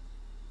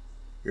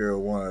 You're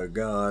one of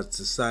God's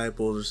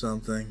disciples or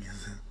something?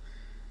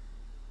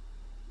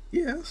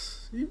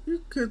 Yes,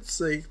 you could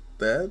say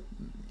that.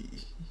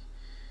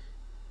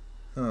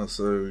 Oh,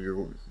 so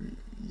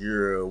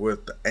you're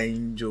with the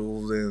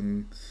angels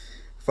and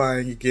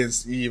fighting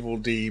against evil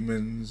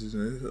demons.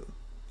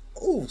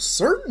 Oh,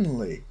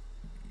 certainly.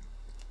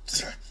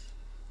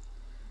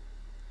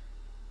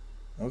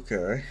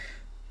 Okay.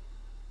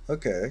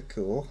 Okay,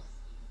 cool.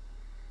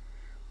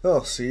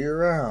 I'll see you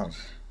around.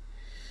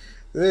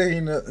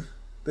 Then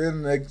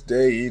then the next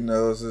day he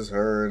notices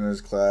her in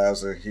his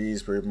class and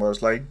he's pretty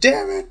much like,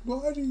 "Damn it,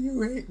 why do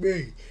you hate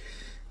me?"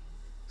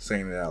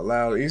 Saying it out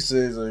loud. He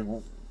says like,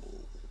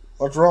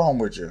 "What's wrong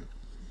with you?"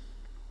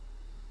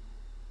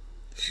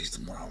 She's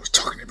the one I was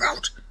talking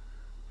about.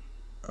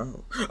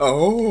 Oh.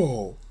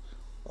 Oh.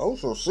 Oh,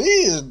 so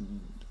she's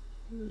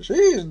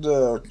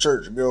the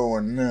church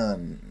going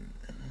nun.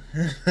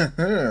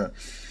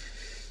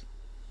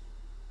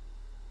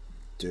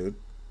 Dude.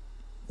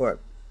 What?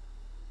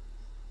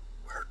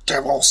 We're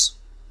devils.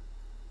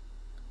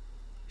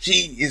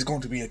 She is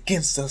going to be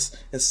against us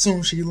as soon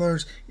as she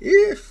learns.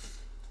 If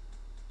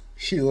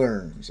she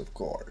learns, of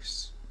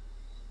course.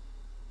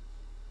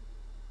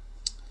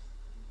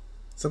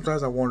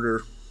 Sometimes I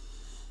wonder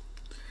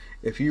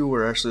if you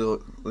were actually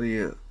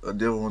a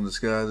devil in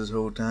disguise this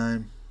whole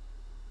time.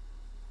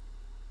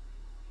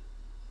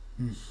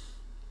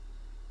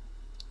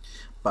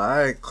 But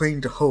I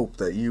cling to hope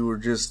that you were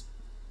just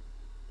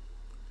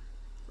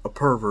a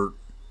pervert.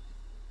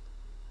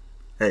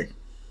 Hey,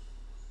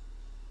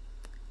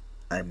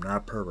 I'm not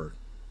a pervert.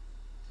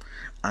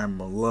 I'm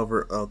a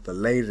lover of the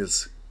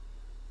ladies.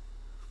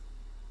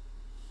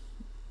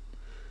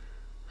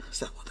 Is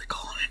that what they're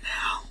calling it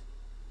now?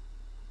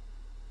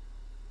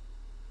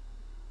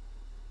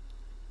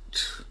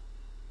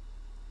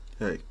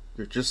 Hey,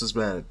 you're just as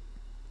bad.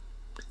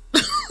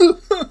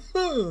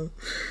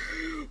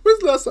 When's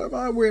the last time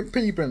I went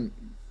peeping?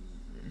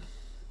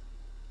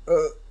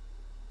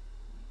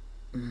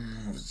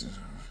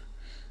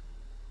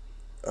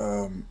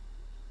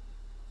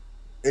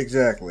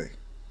 Exactly.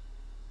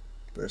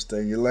 Better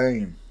stay in your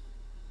lane.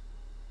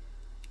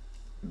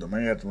 The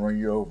man have to run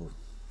you over.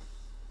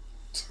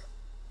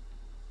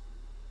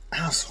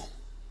 Asshole.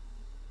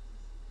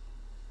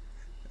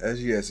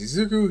 As yes,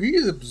 Izuku, he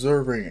is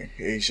observing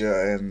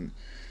Aisha, and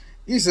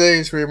he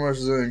says pretty much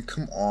saying,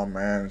 "Come on,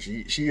 man,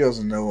 she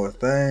doesn't know a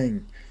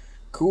thing.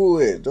 Cool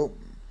it. Don't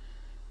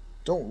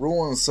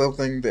ruin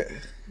something that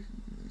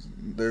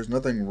there's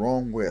nothing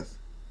wrong with."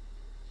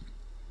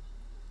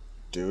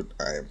 Dude,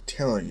 I am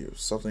telling you,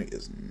 something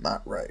is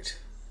not right.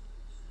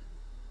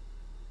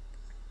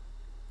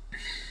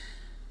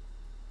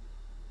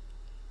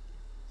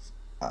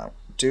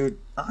 Dude,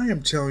 I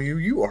am telling you,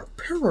 you are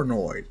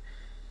paranoid.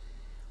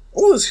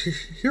 All this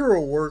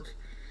hero work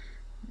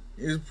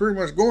is pretty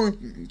much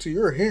going to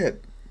your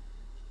head.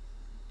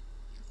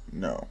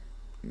 No,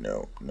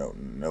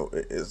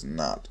 it is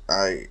not.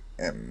 I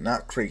am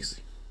not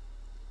crazy.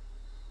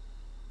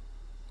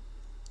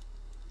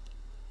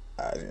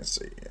 I didn't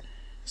say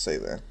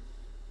that.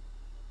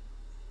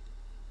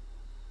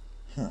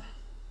 Huh.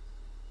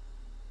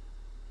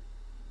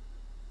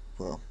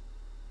 Well,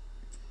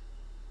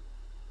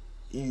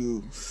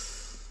 you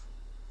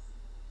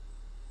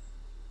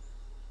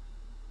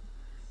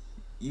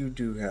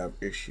do have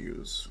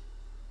issues.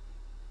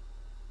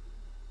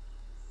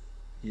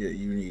 Yeah,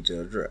 you need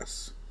to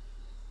address.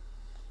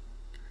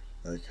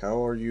 Like,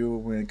 how are you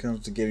when it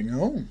comes to getting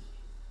home?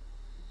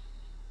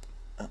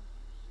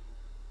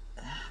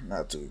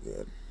 Not too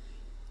good.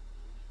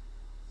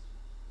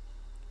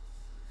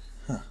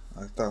 Huh,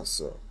 I thought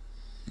so.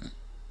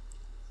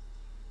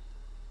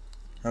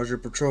 How's your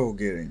patrol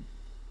getting?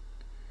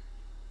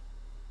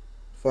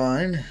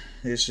 Fine.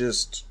 It's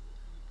just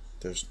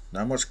there's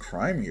not much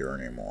crime here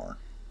anymore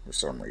for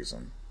some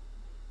reason.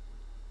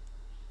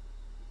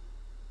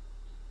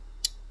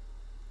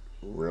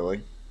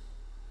 Really?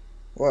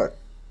 What?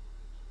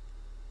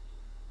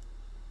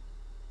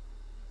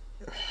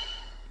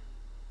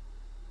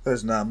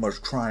 There's not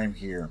much crime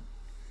here.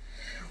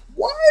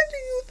 Why do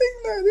you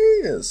think that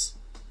is?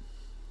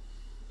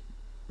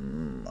 I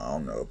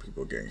don't know,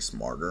 people getting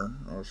smarter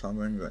or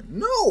something. Like,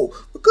 no,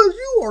 because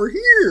you are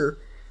here.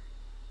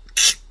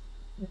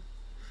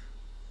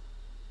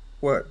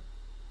 What?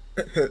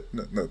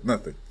 No,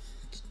 nothing.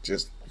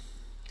 Just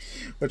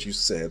what you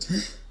said.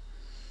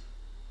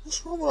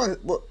 What's wrong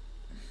with what?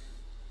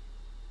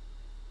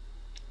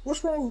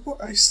 What's wrong with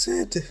what I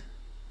said?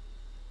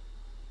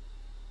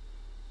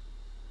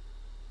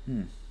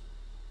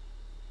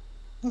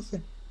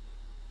 Nothing.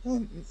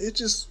 It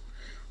just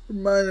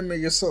reminded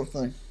me of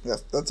something.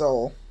 That's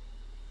all.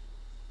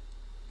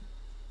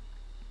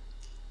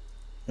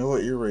 You know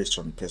what? You're really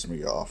starting to piss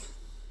me off.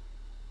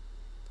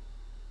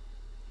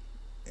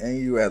 And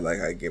you act like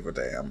I give a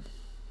damn.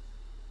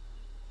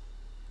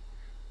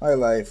 My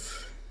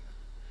life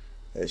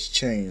has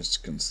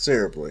changed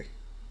considerably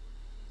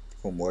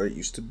from what it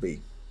used to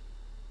be.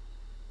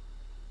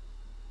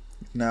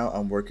 Now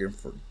I'm working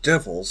for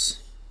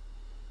devils.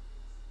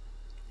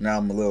 Now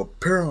I'm a little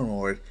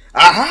paranoid.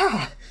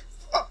 Aha!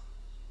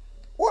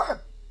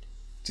 What?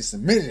 Just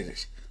admitted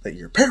it. That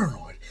you're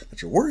paranoid.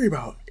 That you're worried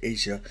about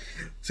Asia.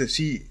 Since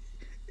she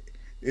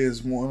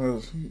is one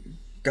of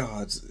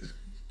God's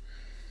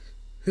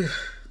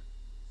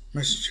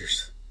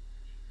messengers.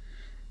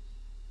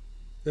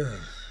 It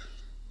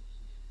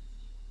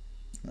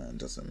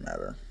doesn't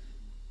matter.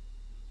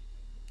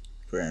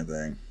 For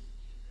anything,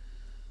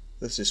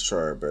 let's just try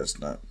our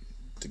best not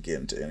to get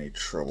into any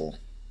trouble.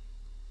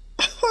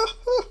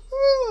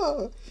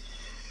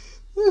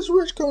 This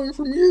rich coming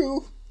from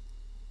you.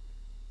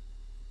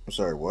 I'm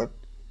sorry, what?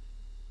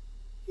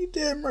 You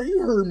damn right,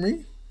 you heard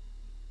me.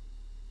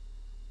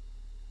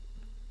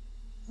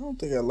 I don't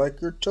think I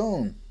like your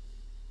tone.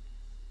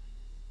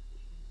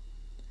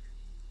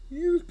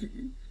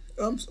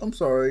 I'm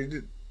sorry.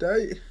 Did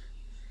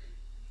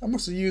I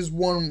must have used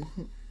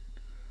one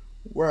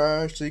where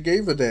I actually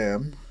gave a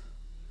damn.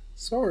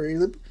 Sorry.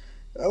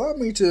 Allow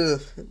me to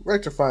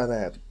rectify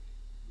that.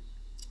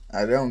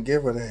 I don't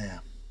give a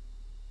damn.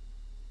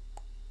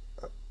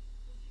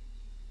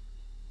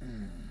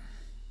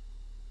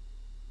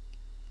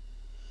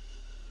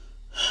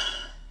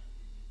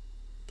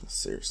 But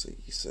seriously,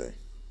 you say.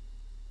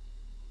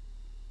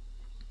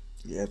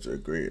 You have to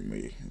agree with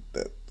me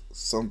that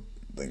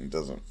something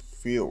doesn't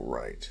feel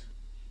right.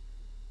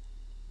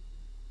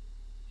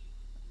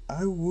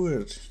 I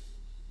would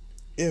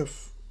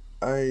if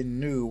I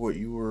knew what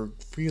you were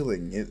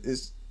feeling.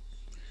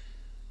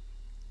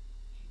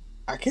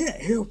 I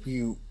can't help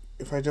you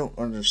if I don't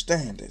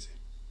understand it.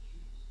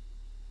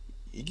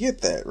 You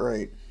get that,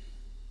 right?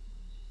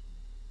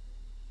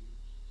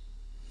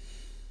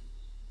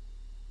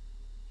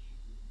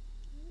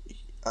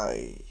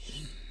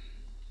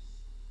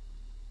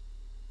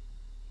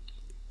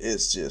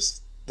 It's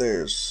just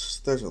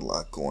there's a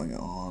lot going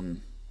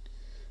on.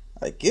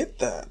 I get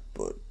that,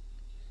 but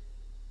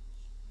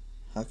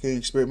how can you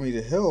expect me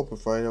to help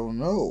if I don't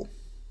know?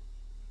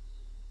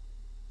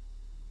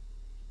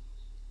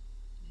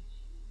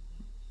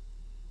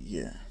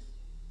 Yeah.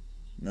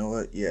 You know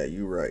what? Yeah,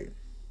 you're right.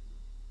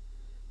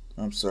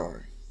 I'm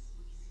sorry.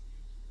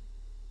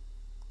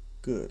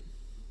 Good.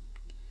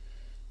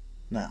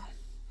 Now,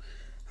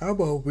 how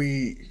about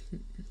we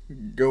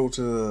go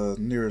to the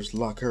nearest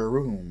locker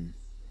room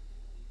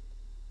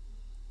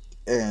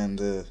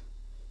and,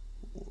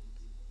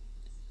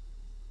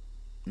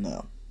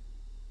 no.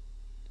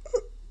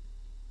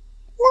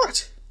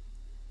 What?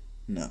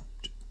 No.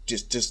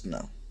 Just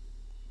no.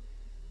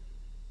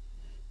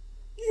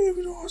 You didn't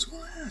even know I was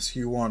going to ask.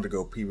 You wanted to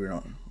go peeping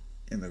on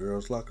in the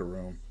girls' locker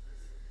room.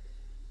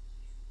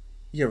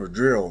 You have a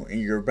drill in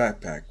your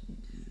backpack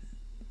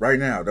right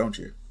now, don't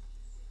you?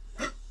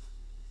 I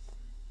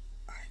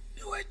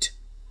knew it.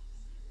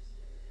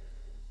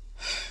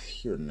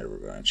 You're never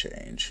going to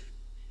change.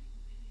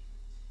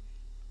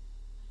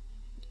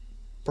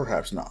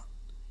 Perhaps not.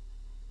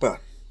 But,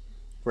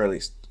 for at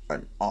least,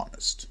 I'm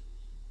honest.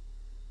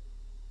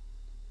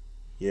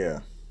 Yeah,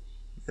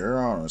 you're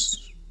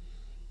honest.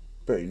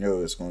 But you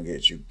know it's going to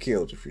get you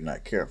killed if you're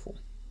not careful.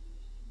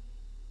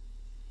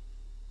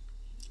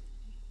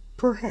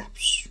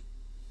 Perhaps.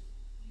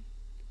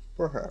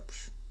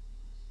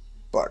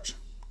 But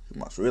you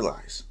must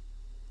realize.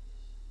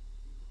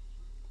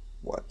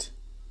 What?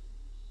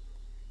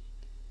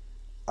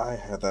 I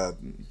have that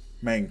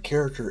main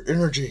character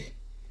energy.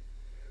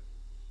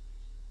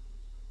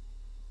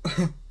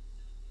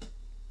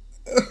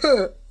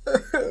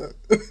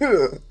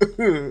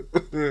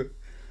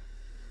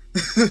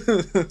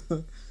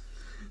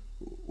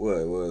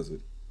 What was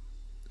it?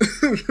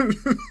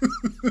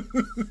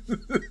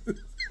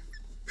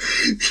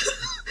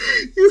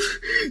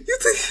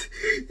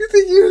 you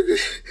think you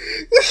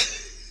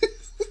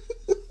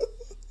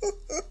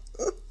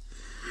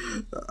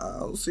I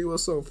don't see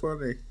what's so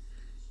funny.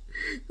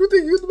 You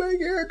think you're the main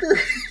character?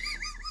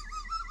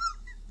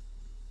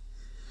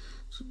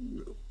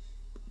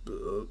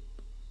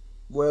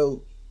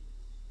 Well,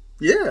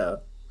 yeah.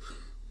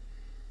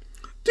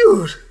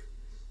 Dude,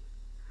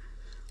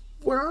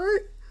 where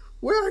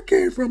I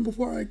came from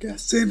before I got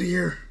sent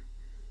here,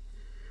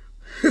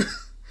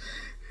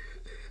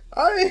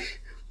 I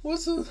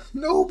was a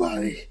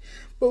nobody,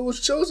 but was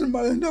chosen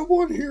by the number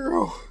one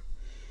hero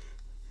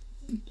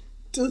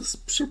to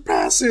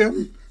surpass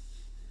him.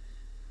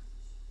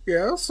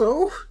 Yeah,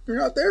 so you're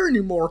not there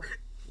anymore.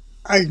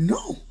 I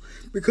know,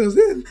 because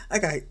then I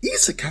got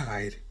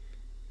isekai'd.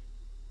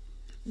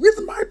 With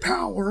my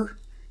power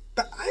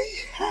that I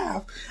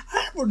have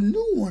a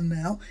new one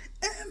now,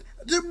 and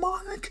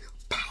demonic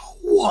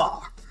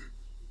power.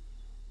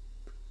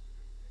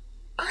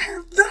 I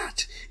have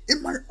that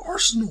in my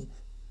arsenal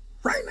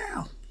right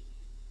now.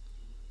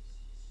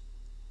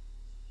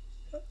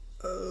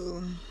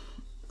 Uh,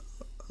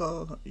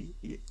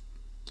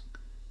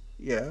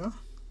 yeah.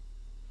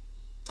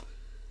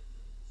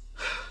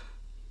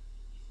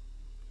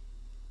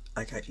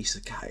 I got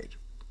isekai'd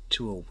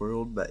to a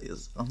world that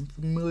is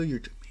unfamiliar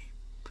to me,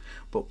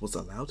 but was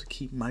allowed to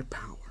keep my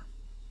power.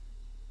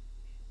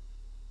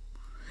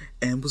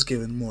 And was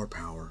given more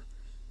power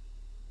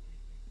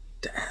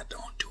to add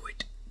on to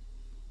it.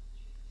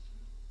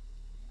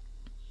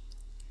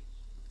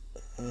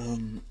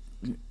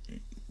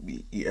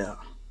 Yeah.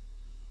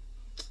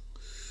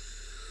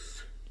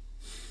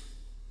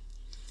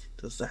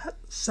 Does that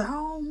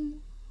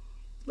sound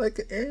like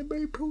an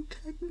anime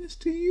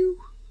protagonist to you?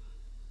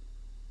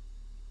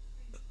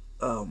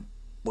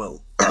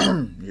 Well,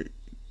 it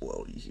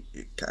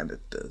kind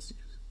of does.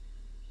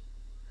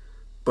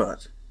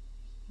 But,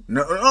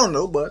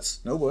 no buts.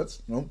 No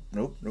buts. No.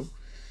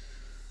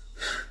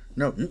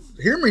 No, you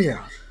hear me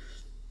out.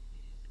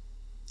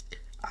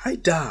 I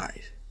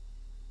died.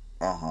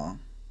 Uh-huh.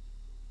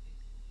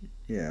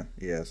 Yeah,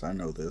 yes, I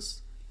know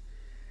this.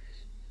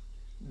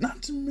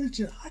 Not to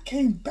mention, I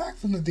came back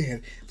from the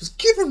dead, was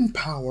given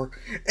power,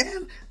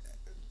 and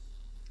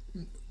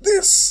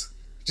this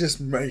just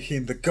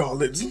making the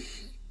gods.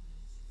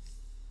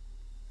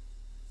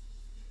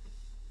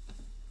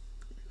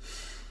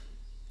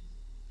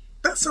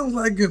 That sounds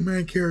like good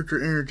main character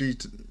energy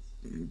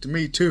to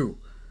me, too.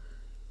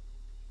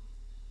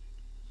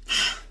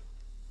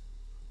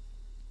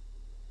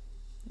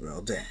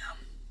 Well, damn.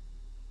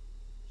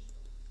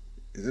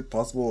 Is it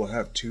possible to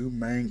have two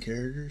main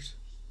characters?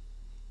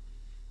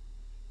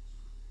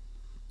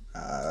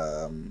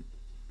 I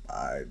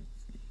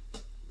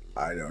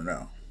don't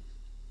know.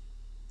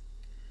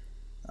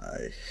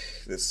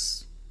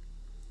 This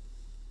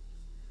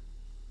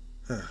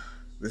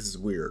this is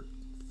weird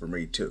for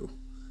me too.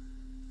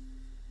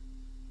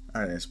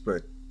 I didn't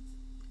expect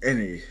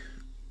any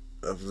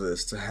of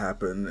this to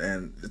happen,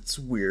 and it's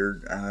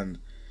weird,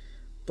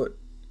 but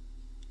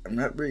I'm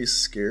not really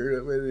scared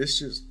of it. It's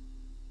just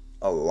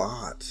a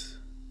lot.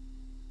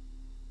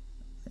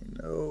 I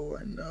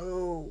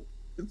know.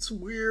 It's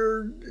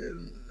weird,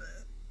 and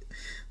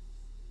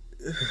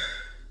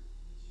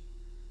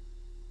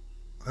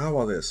how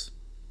about this?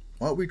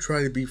 Why don't we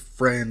try to be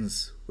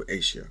friends with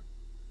Asia?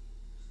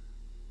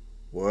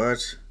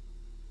 What?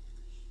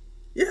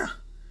 Yeah.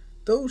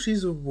 Though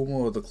she's a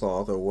woman of the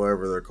cloth, or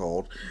whatever they're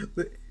called,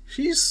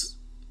 she's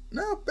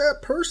not a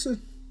bad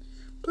person.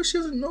 Plus, she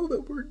doesn't know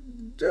that we're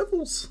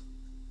devils.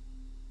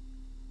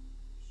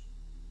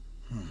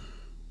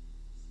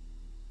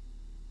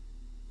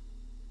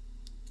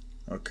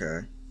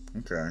 Okay,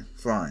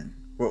 fine.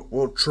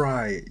 We'll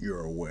try it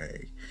your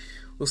way.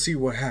 We'll see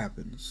what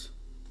happens.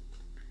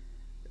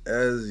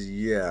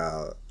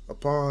 Upon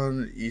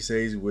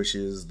Issei's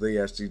wishes, they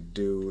actually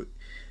do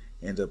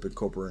end up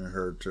incorporating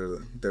her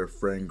to their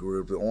friend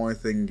group. The only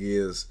thing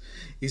is,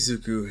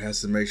 Izuku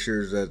has to make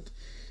sure that,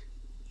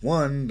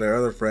 one, their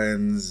other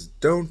friends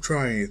don't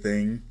try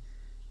anything,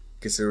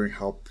 considering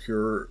how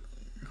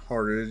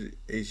pure-hearted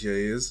Asia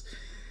is,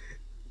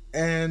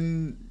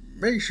 and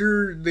make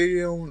sure they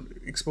don't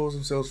expose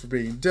themselves for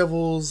being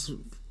devils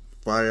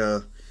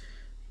via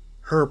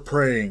her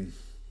praying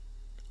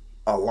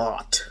a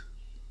lot.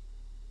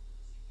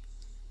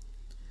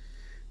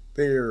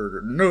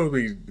 They're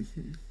notably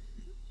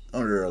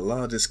under a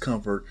lot of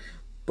discomfort,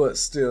 but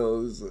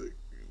still, it's like,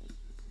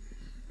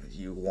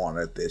 you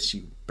wanted this,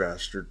 you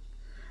bastard.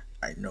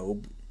 I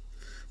know,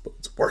 but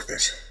it's worth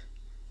it.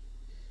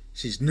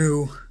 She's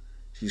new,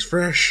 she's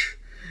fresh,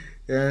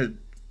 and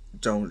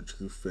don't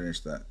you finish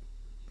that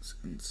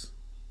sentence.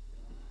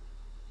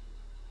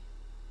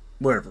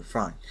 Whatever,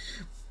 fine.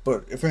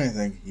 But if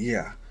anything,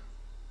 yeah,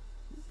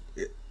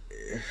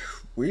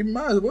 we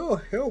might as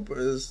well help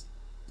as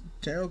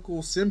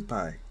Tentacle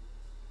Senpai.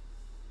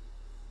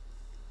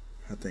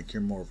 I think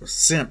you're more of a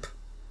simp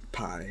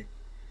pie.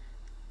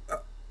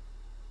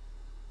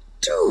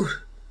 Dude!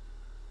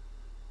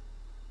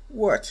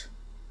 What?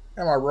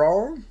 Am I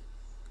wrong?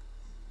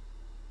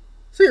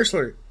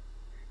 Seriously.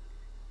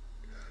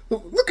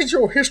 Look at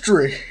your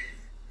history.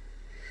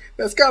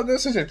 That's gotten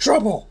us into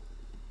trouble.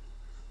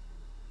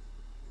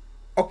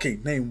 Okay,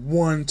 name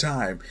one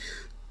time.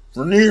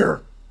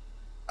 Vernier.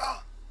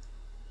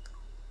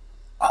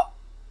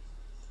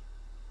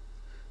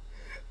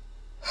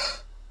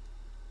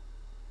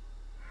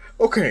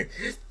 Okay,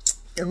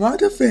 in my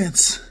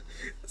defense,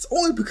 it's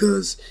only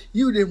because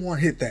you didn't want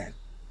to hit that.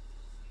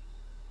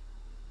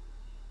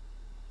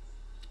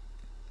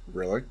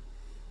 Really?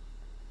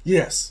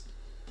 Yes.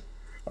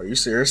 Are you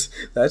serious?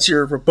 That's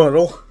your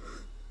rebuttal?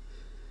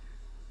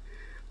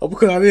 Oh,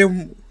 because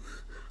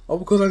Oh,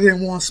 because I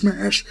didn't want to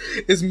smash.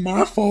 It's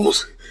my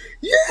fault.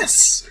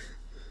 Yes!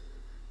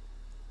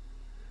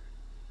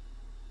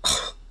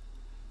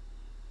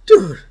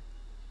 Dude.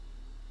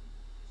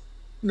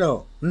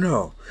 No,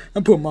 no.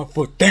 I'm putting my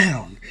foot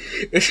down.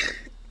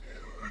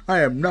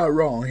 I am not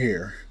wrong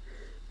here.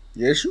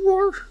 Yes, you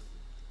are.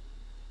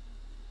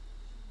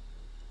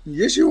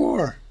 Yes, you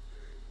are.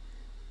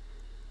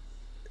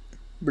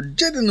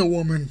 Rejecting a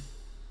woman,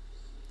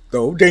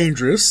 though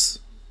dangerous,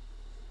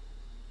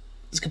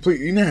 is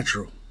completely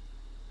natural.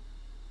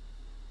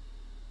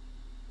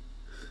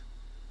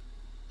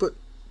 But,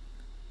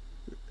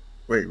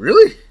 wait,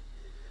 really?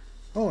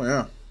 Oh,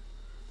 yeah.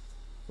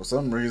 For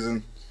some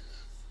reason,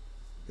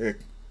 heck,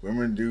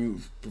 women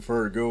do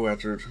prefer to go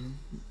after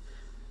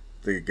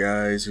the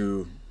guys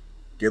who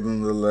give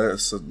them the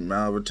less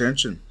amount of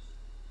attention.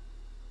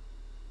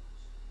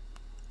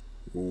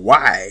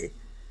 Why?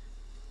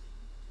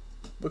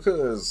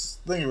 Because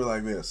think of it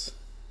like this.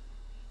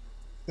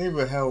 Think of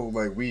it how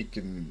like we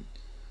can,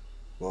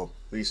 well,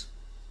 at least,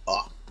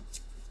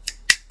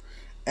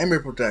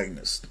 anime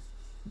protagonist,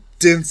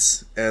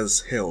 dense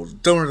as hell,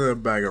 dumber than a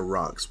bag of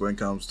rocks when it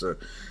comes to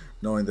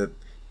knowing that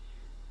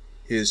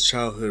his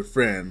childhood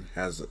friend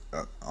has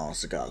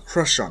honestly got a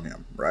crush on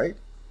him, right?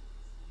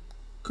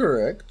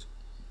 Correct.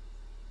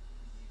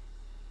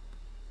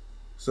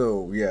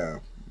 So yeah,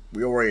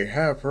 we already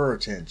have her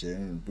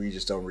attention. We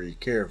just don't really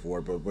care for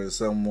it. But when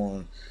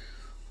someone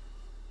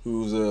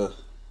who's a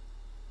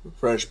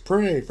fresh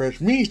prey,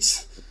 fresh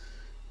meat,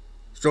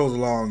 strolls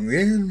along,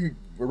 then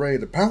we're ready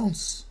to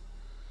pounce.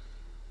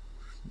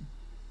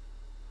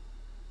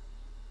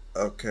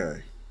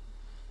 Okay.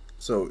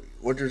 So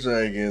what you're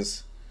saying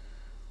is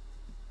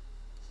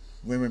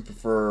women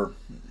prefer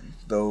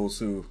those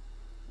who,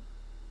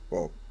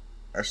 well,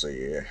 actually,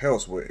 it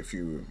helps with if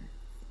you're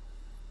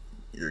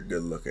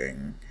good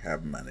looking,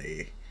 have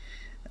money,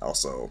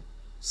 also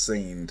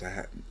seen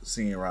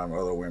around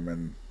other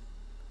women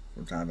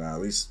from time to time.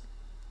 At least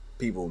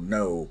people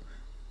know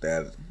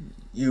that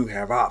you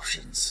have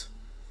options.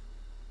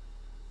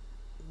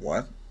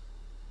 What?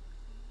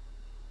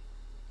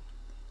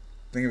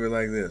 Think of it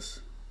like this.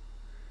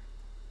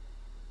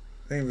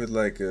 Think of it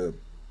like a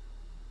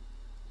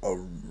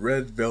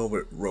red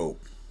velvet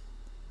rope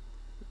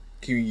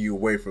keeping you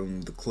away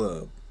from the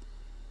club.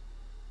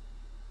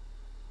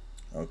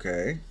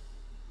 Okay.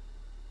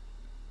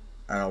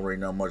 I don't really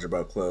know much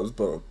about clubs,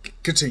 but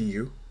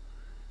continue.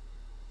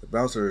 The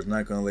bouncer is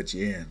not going to let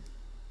you in.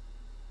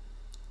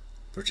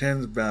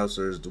 Pretend the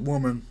bouncer is the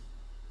woman,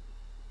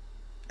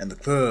 and the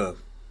club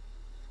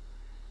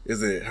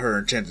is her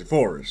enchanted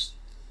forest.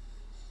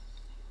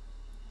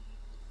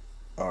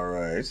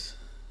 Alright.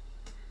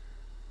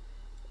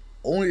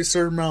 Only a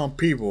certain amount of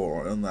people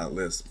are on that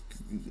list.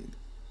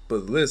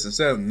 But the list,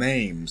 instead of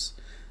names,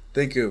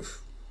 think of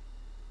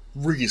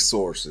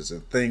resources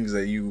and things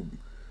that you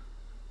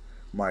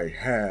might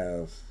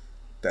have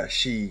that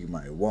she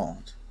might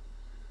want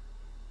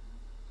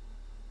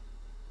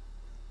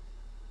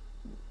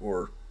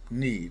or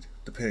need,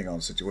 depending on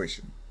the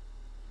situation.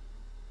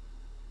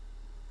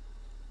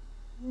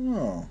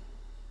 Oh.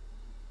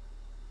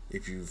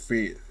 If you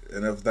fit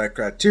enough of that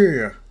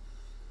criteria,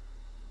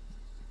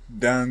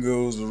 down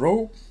goes the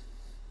rope,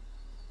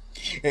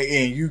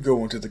 and you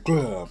go into the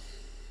club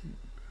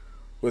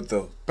with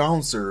the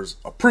bouncer's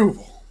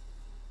approval.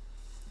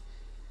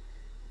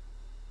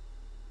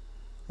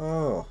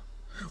 Oh,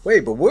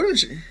 wait, but wouldn't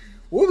she?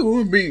 Would the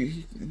woman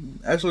be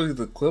actually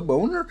the club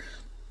owner?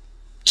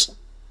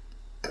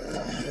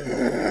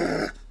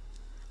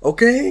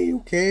 Okay.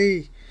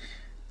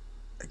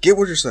 I get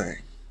what you're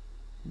saying.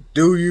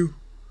 Do you?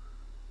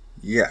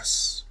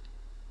 Yes,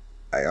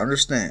 I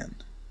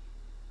understand.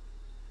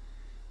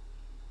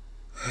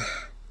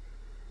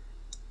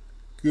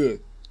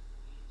 Good.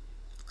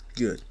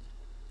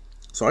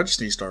 So I just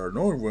need to start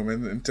ignoring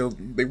women until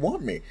they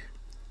want me.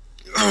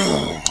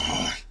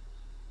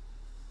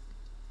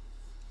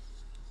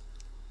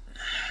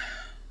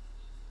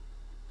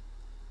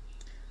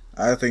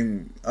 I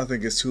think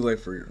it's too late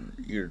for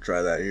you to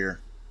try that here.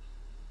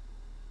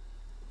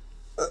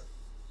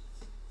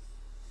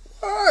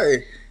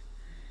 Why?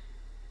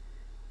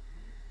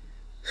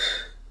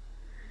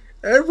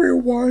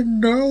 Everyone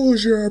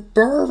knows you're a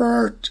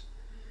pervert.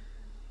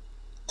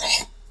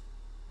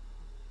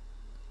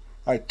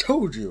 I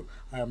told you,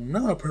 I'm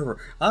not a pervert.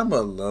 I'm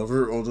a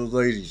lover of the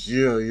ladies.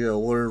 Yeah,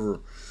 whatever.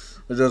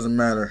 It doesn't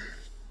matter.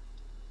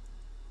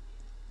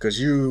 'Cause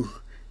you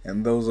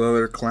and those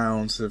other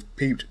clowns have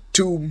peeped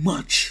too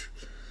much.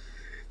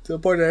 To the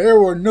point that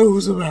everyone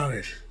knows about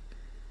it.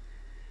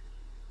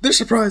 They're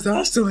surprised that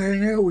I still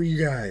hang out with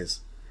you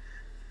guys.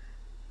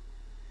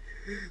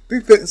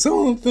 Think that some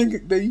of them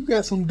think that you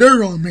got some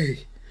dirt on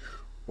me.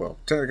 Well,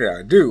 technically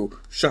I do.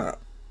 Shut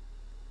up.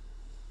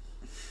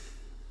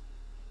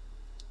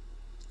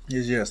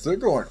 Yes, they're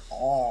going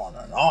on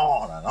and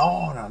on and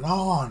on and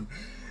on.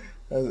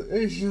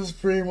 It's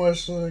just pretty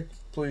much like,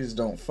 please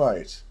don't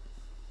fight.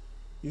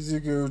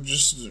 Izuku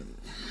just...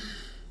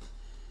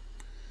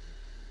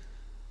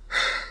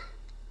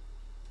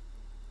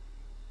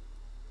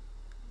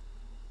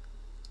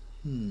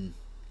 Hmm.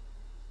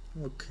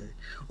 Okay.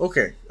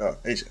 Okay.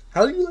 Asia,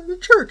 how do you like the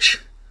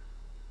church?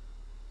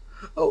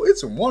 Oh,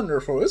 it's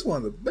wonderful. It's one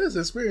of the best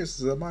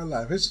experiences of my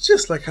life. It's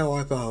just like how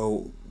I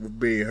thought it would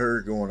be,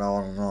 her going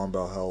on and on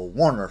about how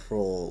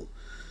wonderful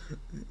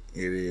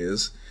it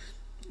is.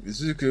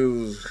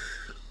 Zuko's.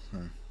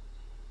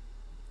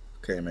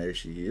 Okay, maybe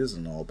she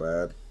isn't all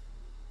bad.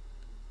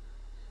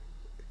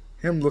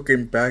 Him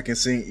looking back and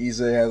seeing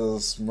Issa has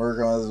a smirk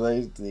on his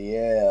face.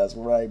 Yeah, that's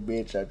right,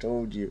 bitch. I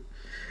told you.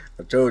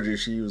 I told you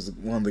she was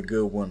one of the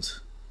good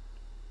ones.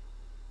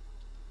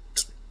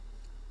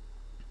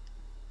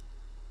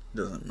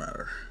 Doesn't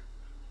matter.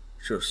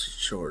 She'll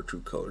show her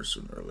true colors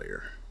sooner or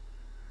later.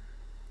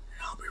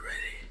 And I'll be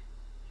ready.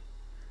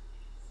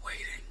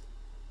 Waiting.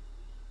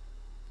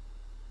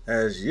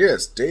 As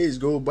yes, days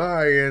go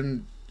by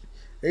and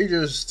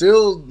Asia's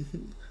still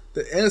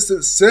the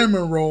innocent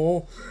cinnamon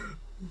roll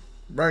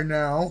right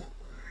now.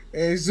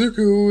 And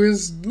Zuko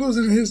is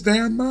losing his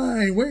damn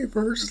mind, waiting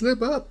for her to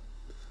slip up.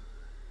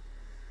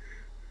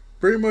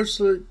 Pretty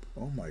much like,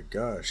 oh my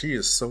god, she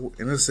is so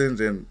innocent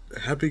and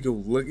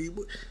happy-go-lucky.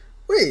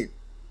 Wait,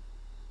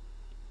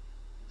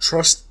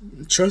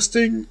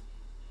 trusting?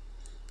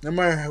 No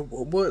matter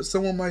what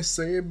someone might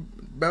say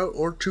about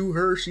or to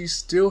her, she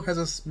still has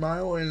a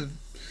smile and is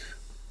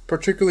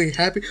particularly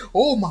happy.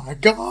 Oh my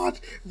god,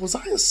 was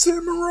I a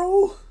cinnamon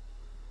roll?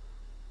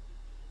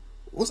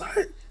 Was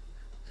I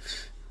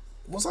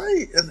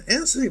an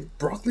innocent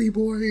broccoli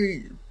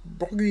boy,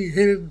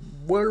 broccoli-headed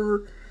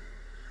whatever?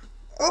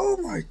 Oh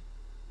my,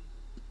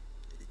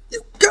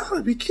 you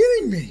gotta be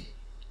kidding me.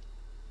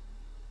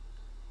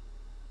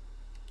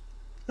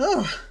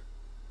 Oh,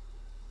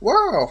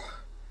 wow.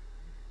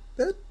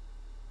 That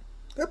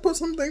puts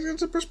some things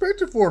into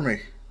perspective for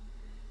me.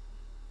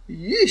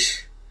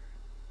 Yeesh.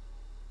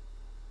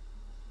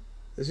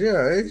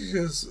 Yeah, it's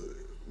just,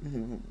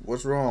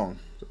 what's wrong?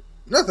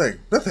 Nothing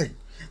at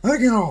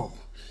all.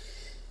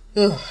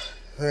 Ugh,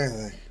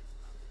 anything.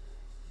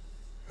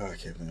 Oh, I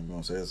can't believe I'm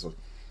gonna say this.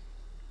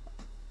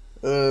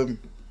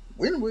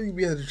 When will you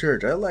be at the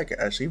church? I'd like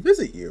to actually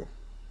visit you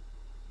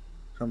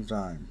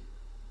sometime.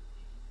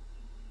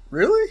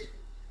 Really?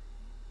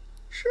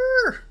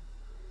 Sure.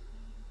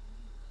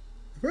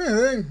 If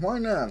anything, why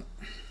not?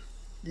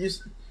 You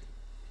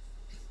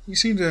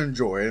seem to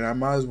enjoy it. I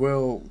might as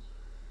well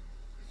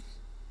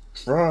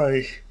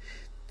try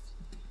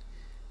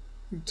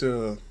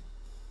to,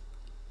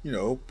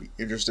 be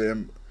interested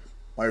in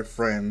my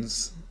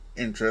friends'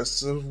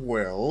 interests as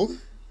well.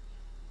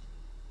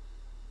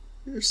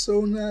 You're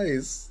so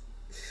nice.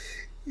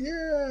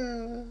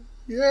 Yeah,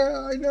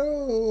 I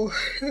know.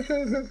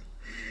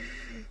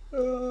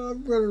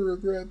 I'm gonna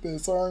regret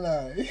this, aren't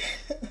I?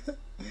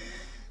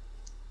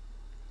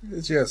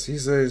 Yes, he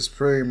says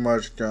pretty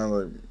much kind of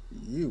like,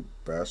 you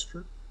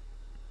bastard.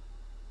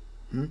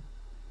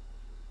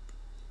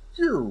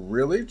 You're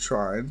really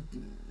trying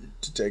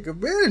to take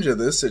advantage of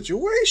this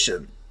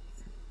situation.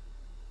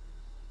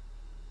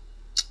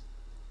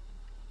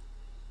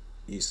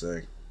 You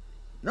say,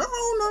 no.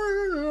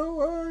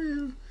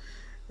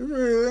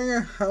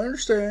 Everything I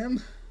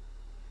understand.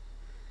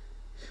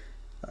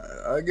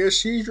 I guess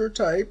she's your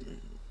type.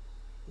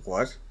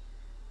 What?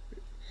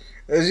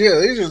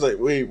 Yeah, he's just like,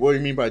 wait, what do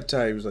you mean by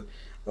type? He's like,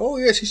 oh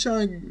yeah, he's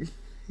trying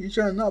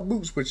to knock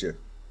boots with you.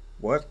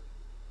 What?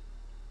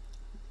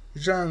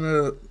 He's trying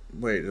to,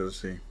 wait,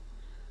 let's see.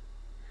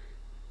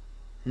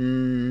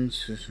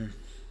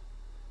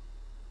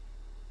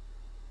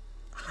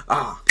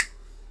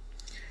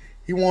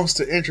 He wants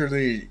to enter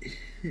the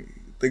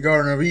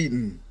Garden of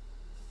Eden.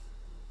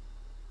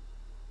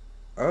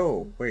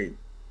 Oh, wait.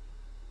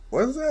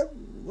 What's that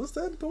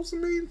supposed to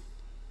mean?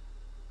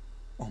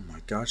 Oh my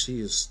gosh, she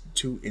is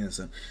too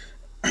innocent.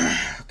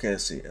 Okay,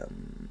 let's see.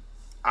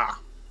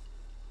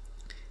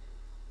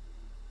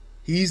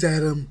 He's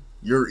Adam,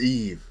 you're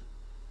Eve.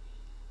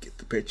 Get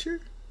the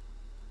picture?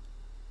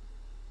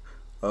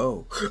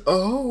 Oh,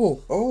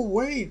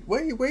 wait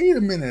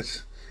a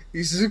minute.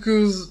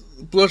 Izuku's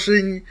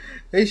blushing,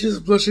 Aisha's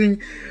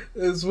blushing,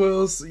 as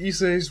well as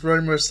Issei's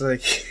very much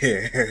like,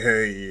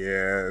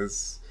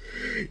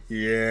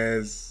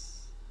 yes,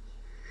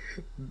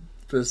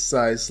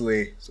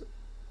 precisely.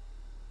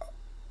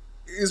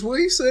 Is what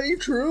he's saying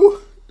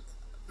true?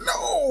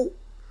 No,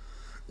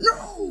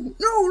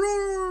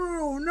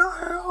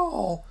 not at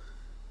all.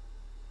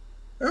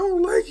 I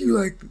don't like you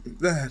like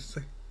that.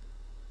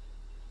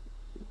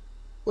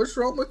 What's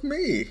wrong with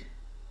me?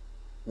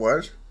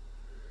 What?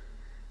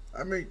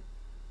 I mean,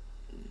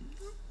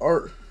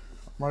 what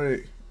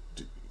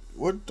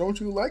don't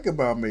you like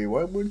about me?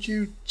 Why wouldn't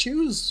you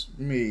choose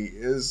me?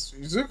 Is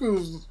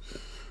Izuku's...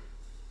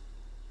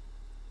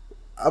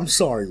 I'm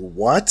sorry,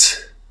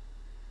 what?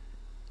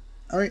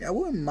 I mean, I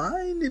wouldn't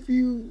mind if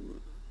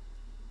you...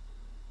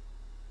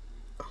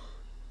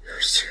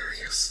 You're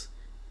serious?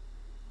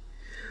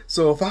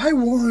 So if I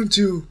wanted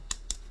to...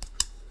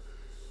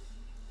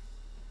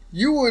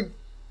 You would...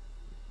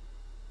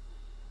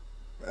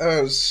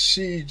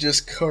 she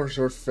just covers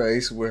her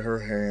face with her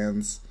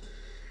hands,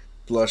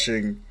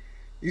 blushing.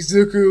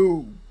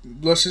 Izuku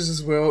blushes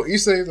as well.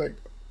 Issei's like,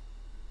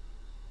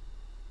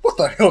 what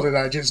the hell did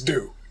I just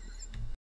do?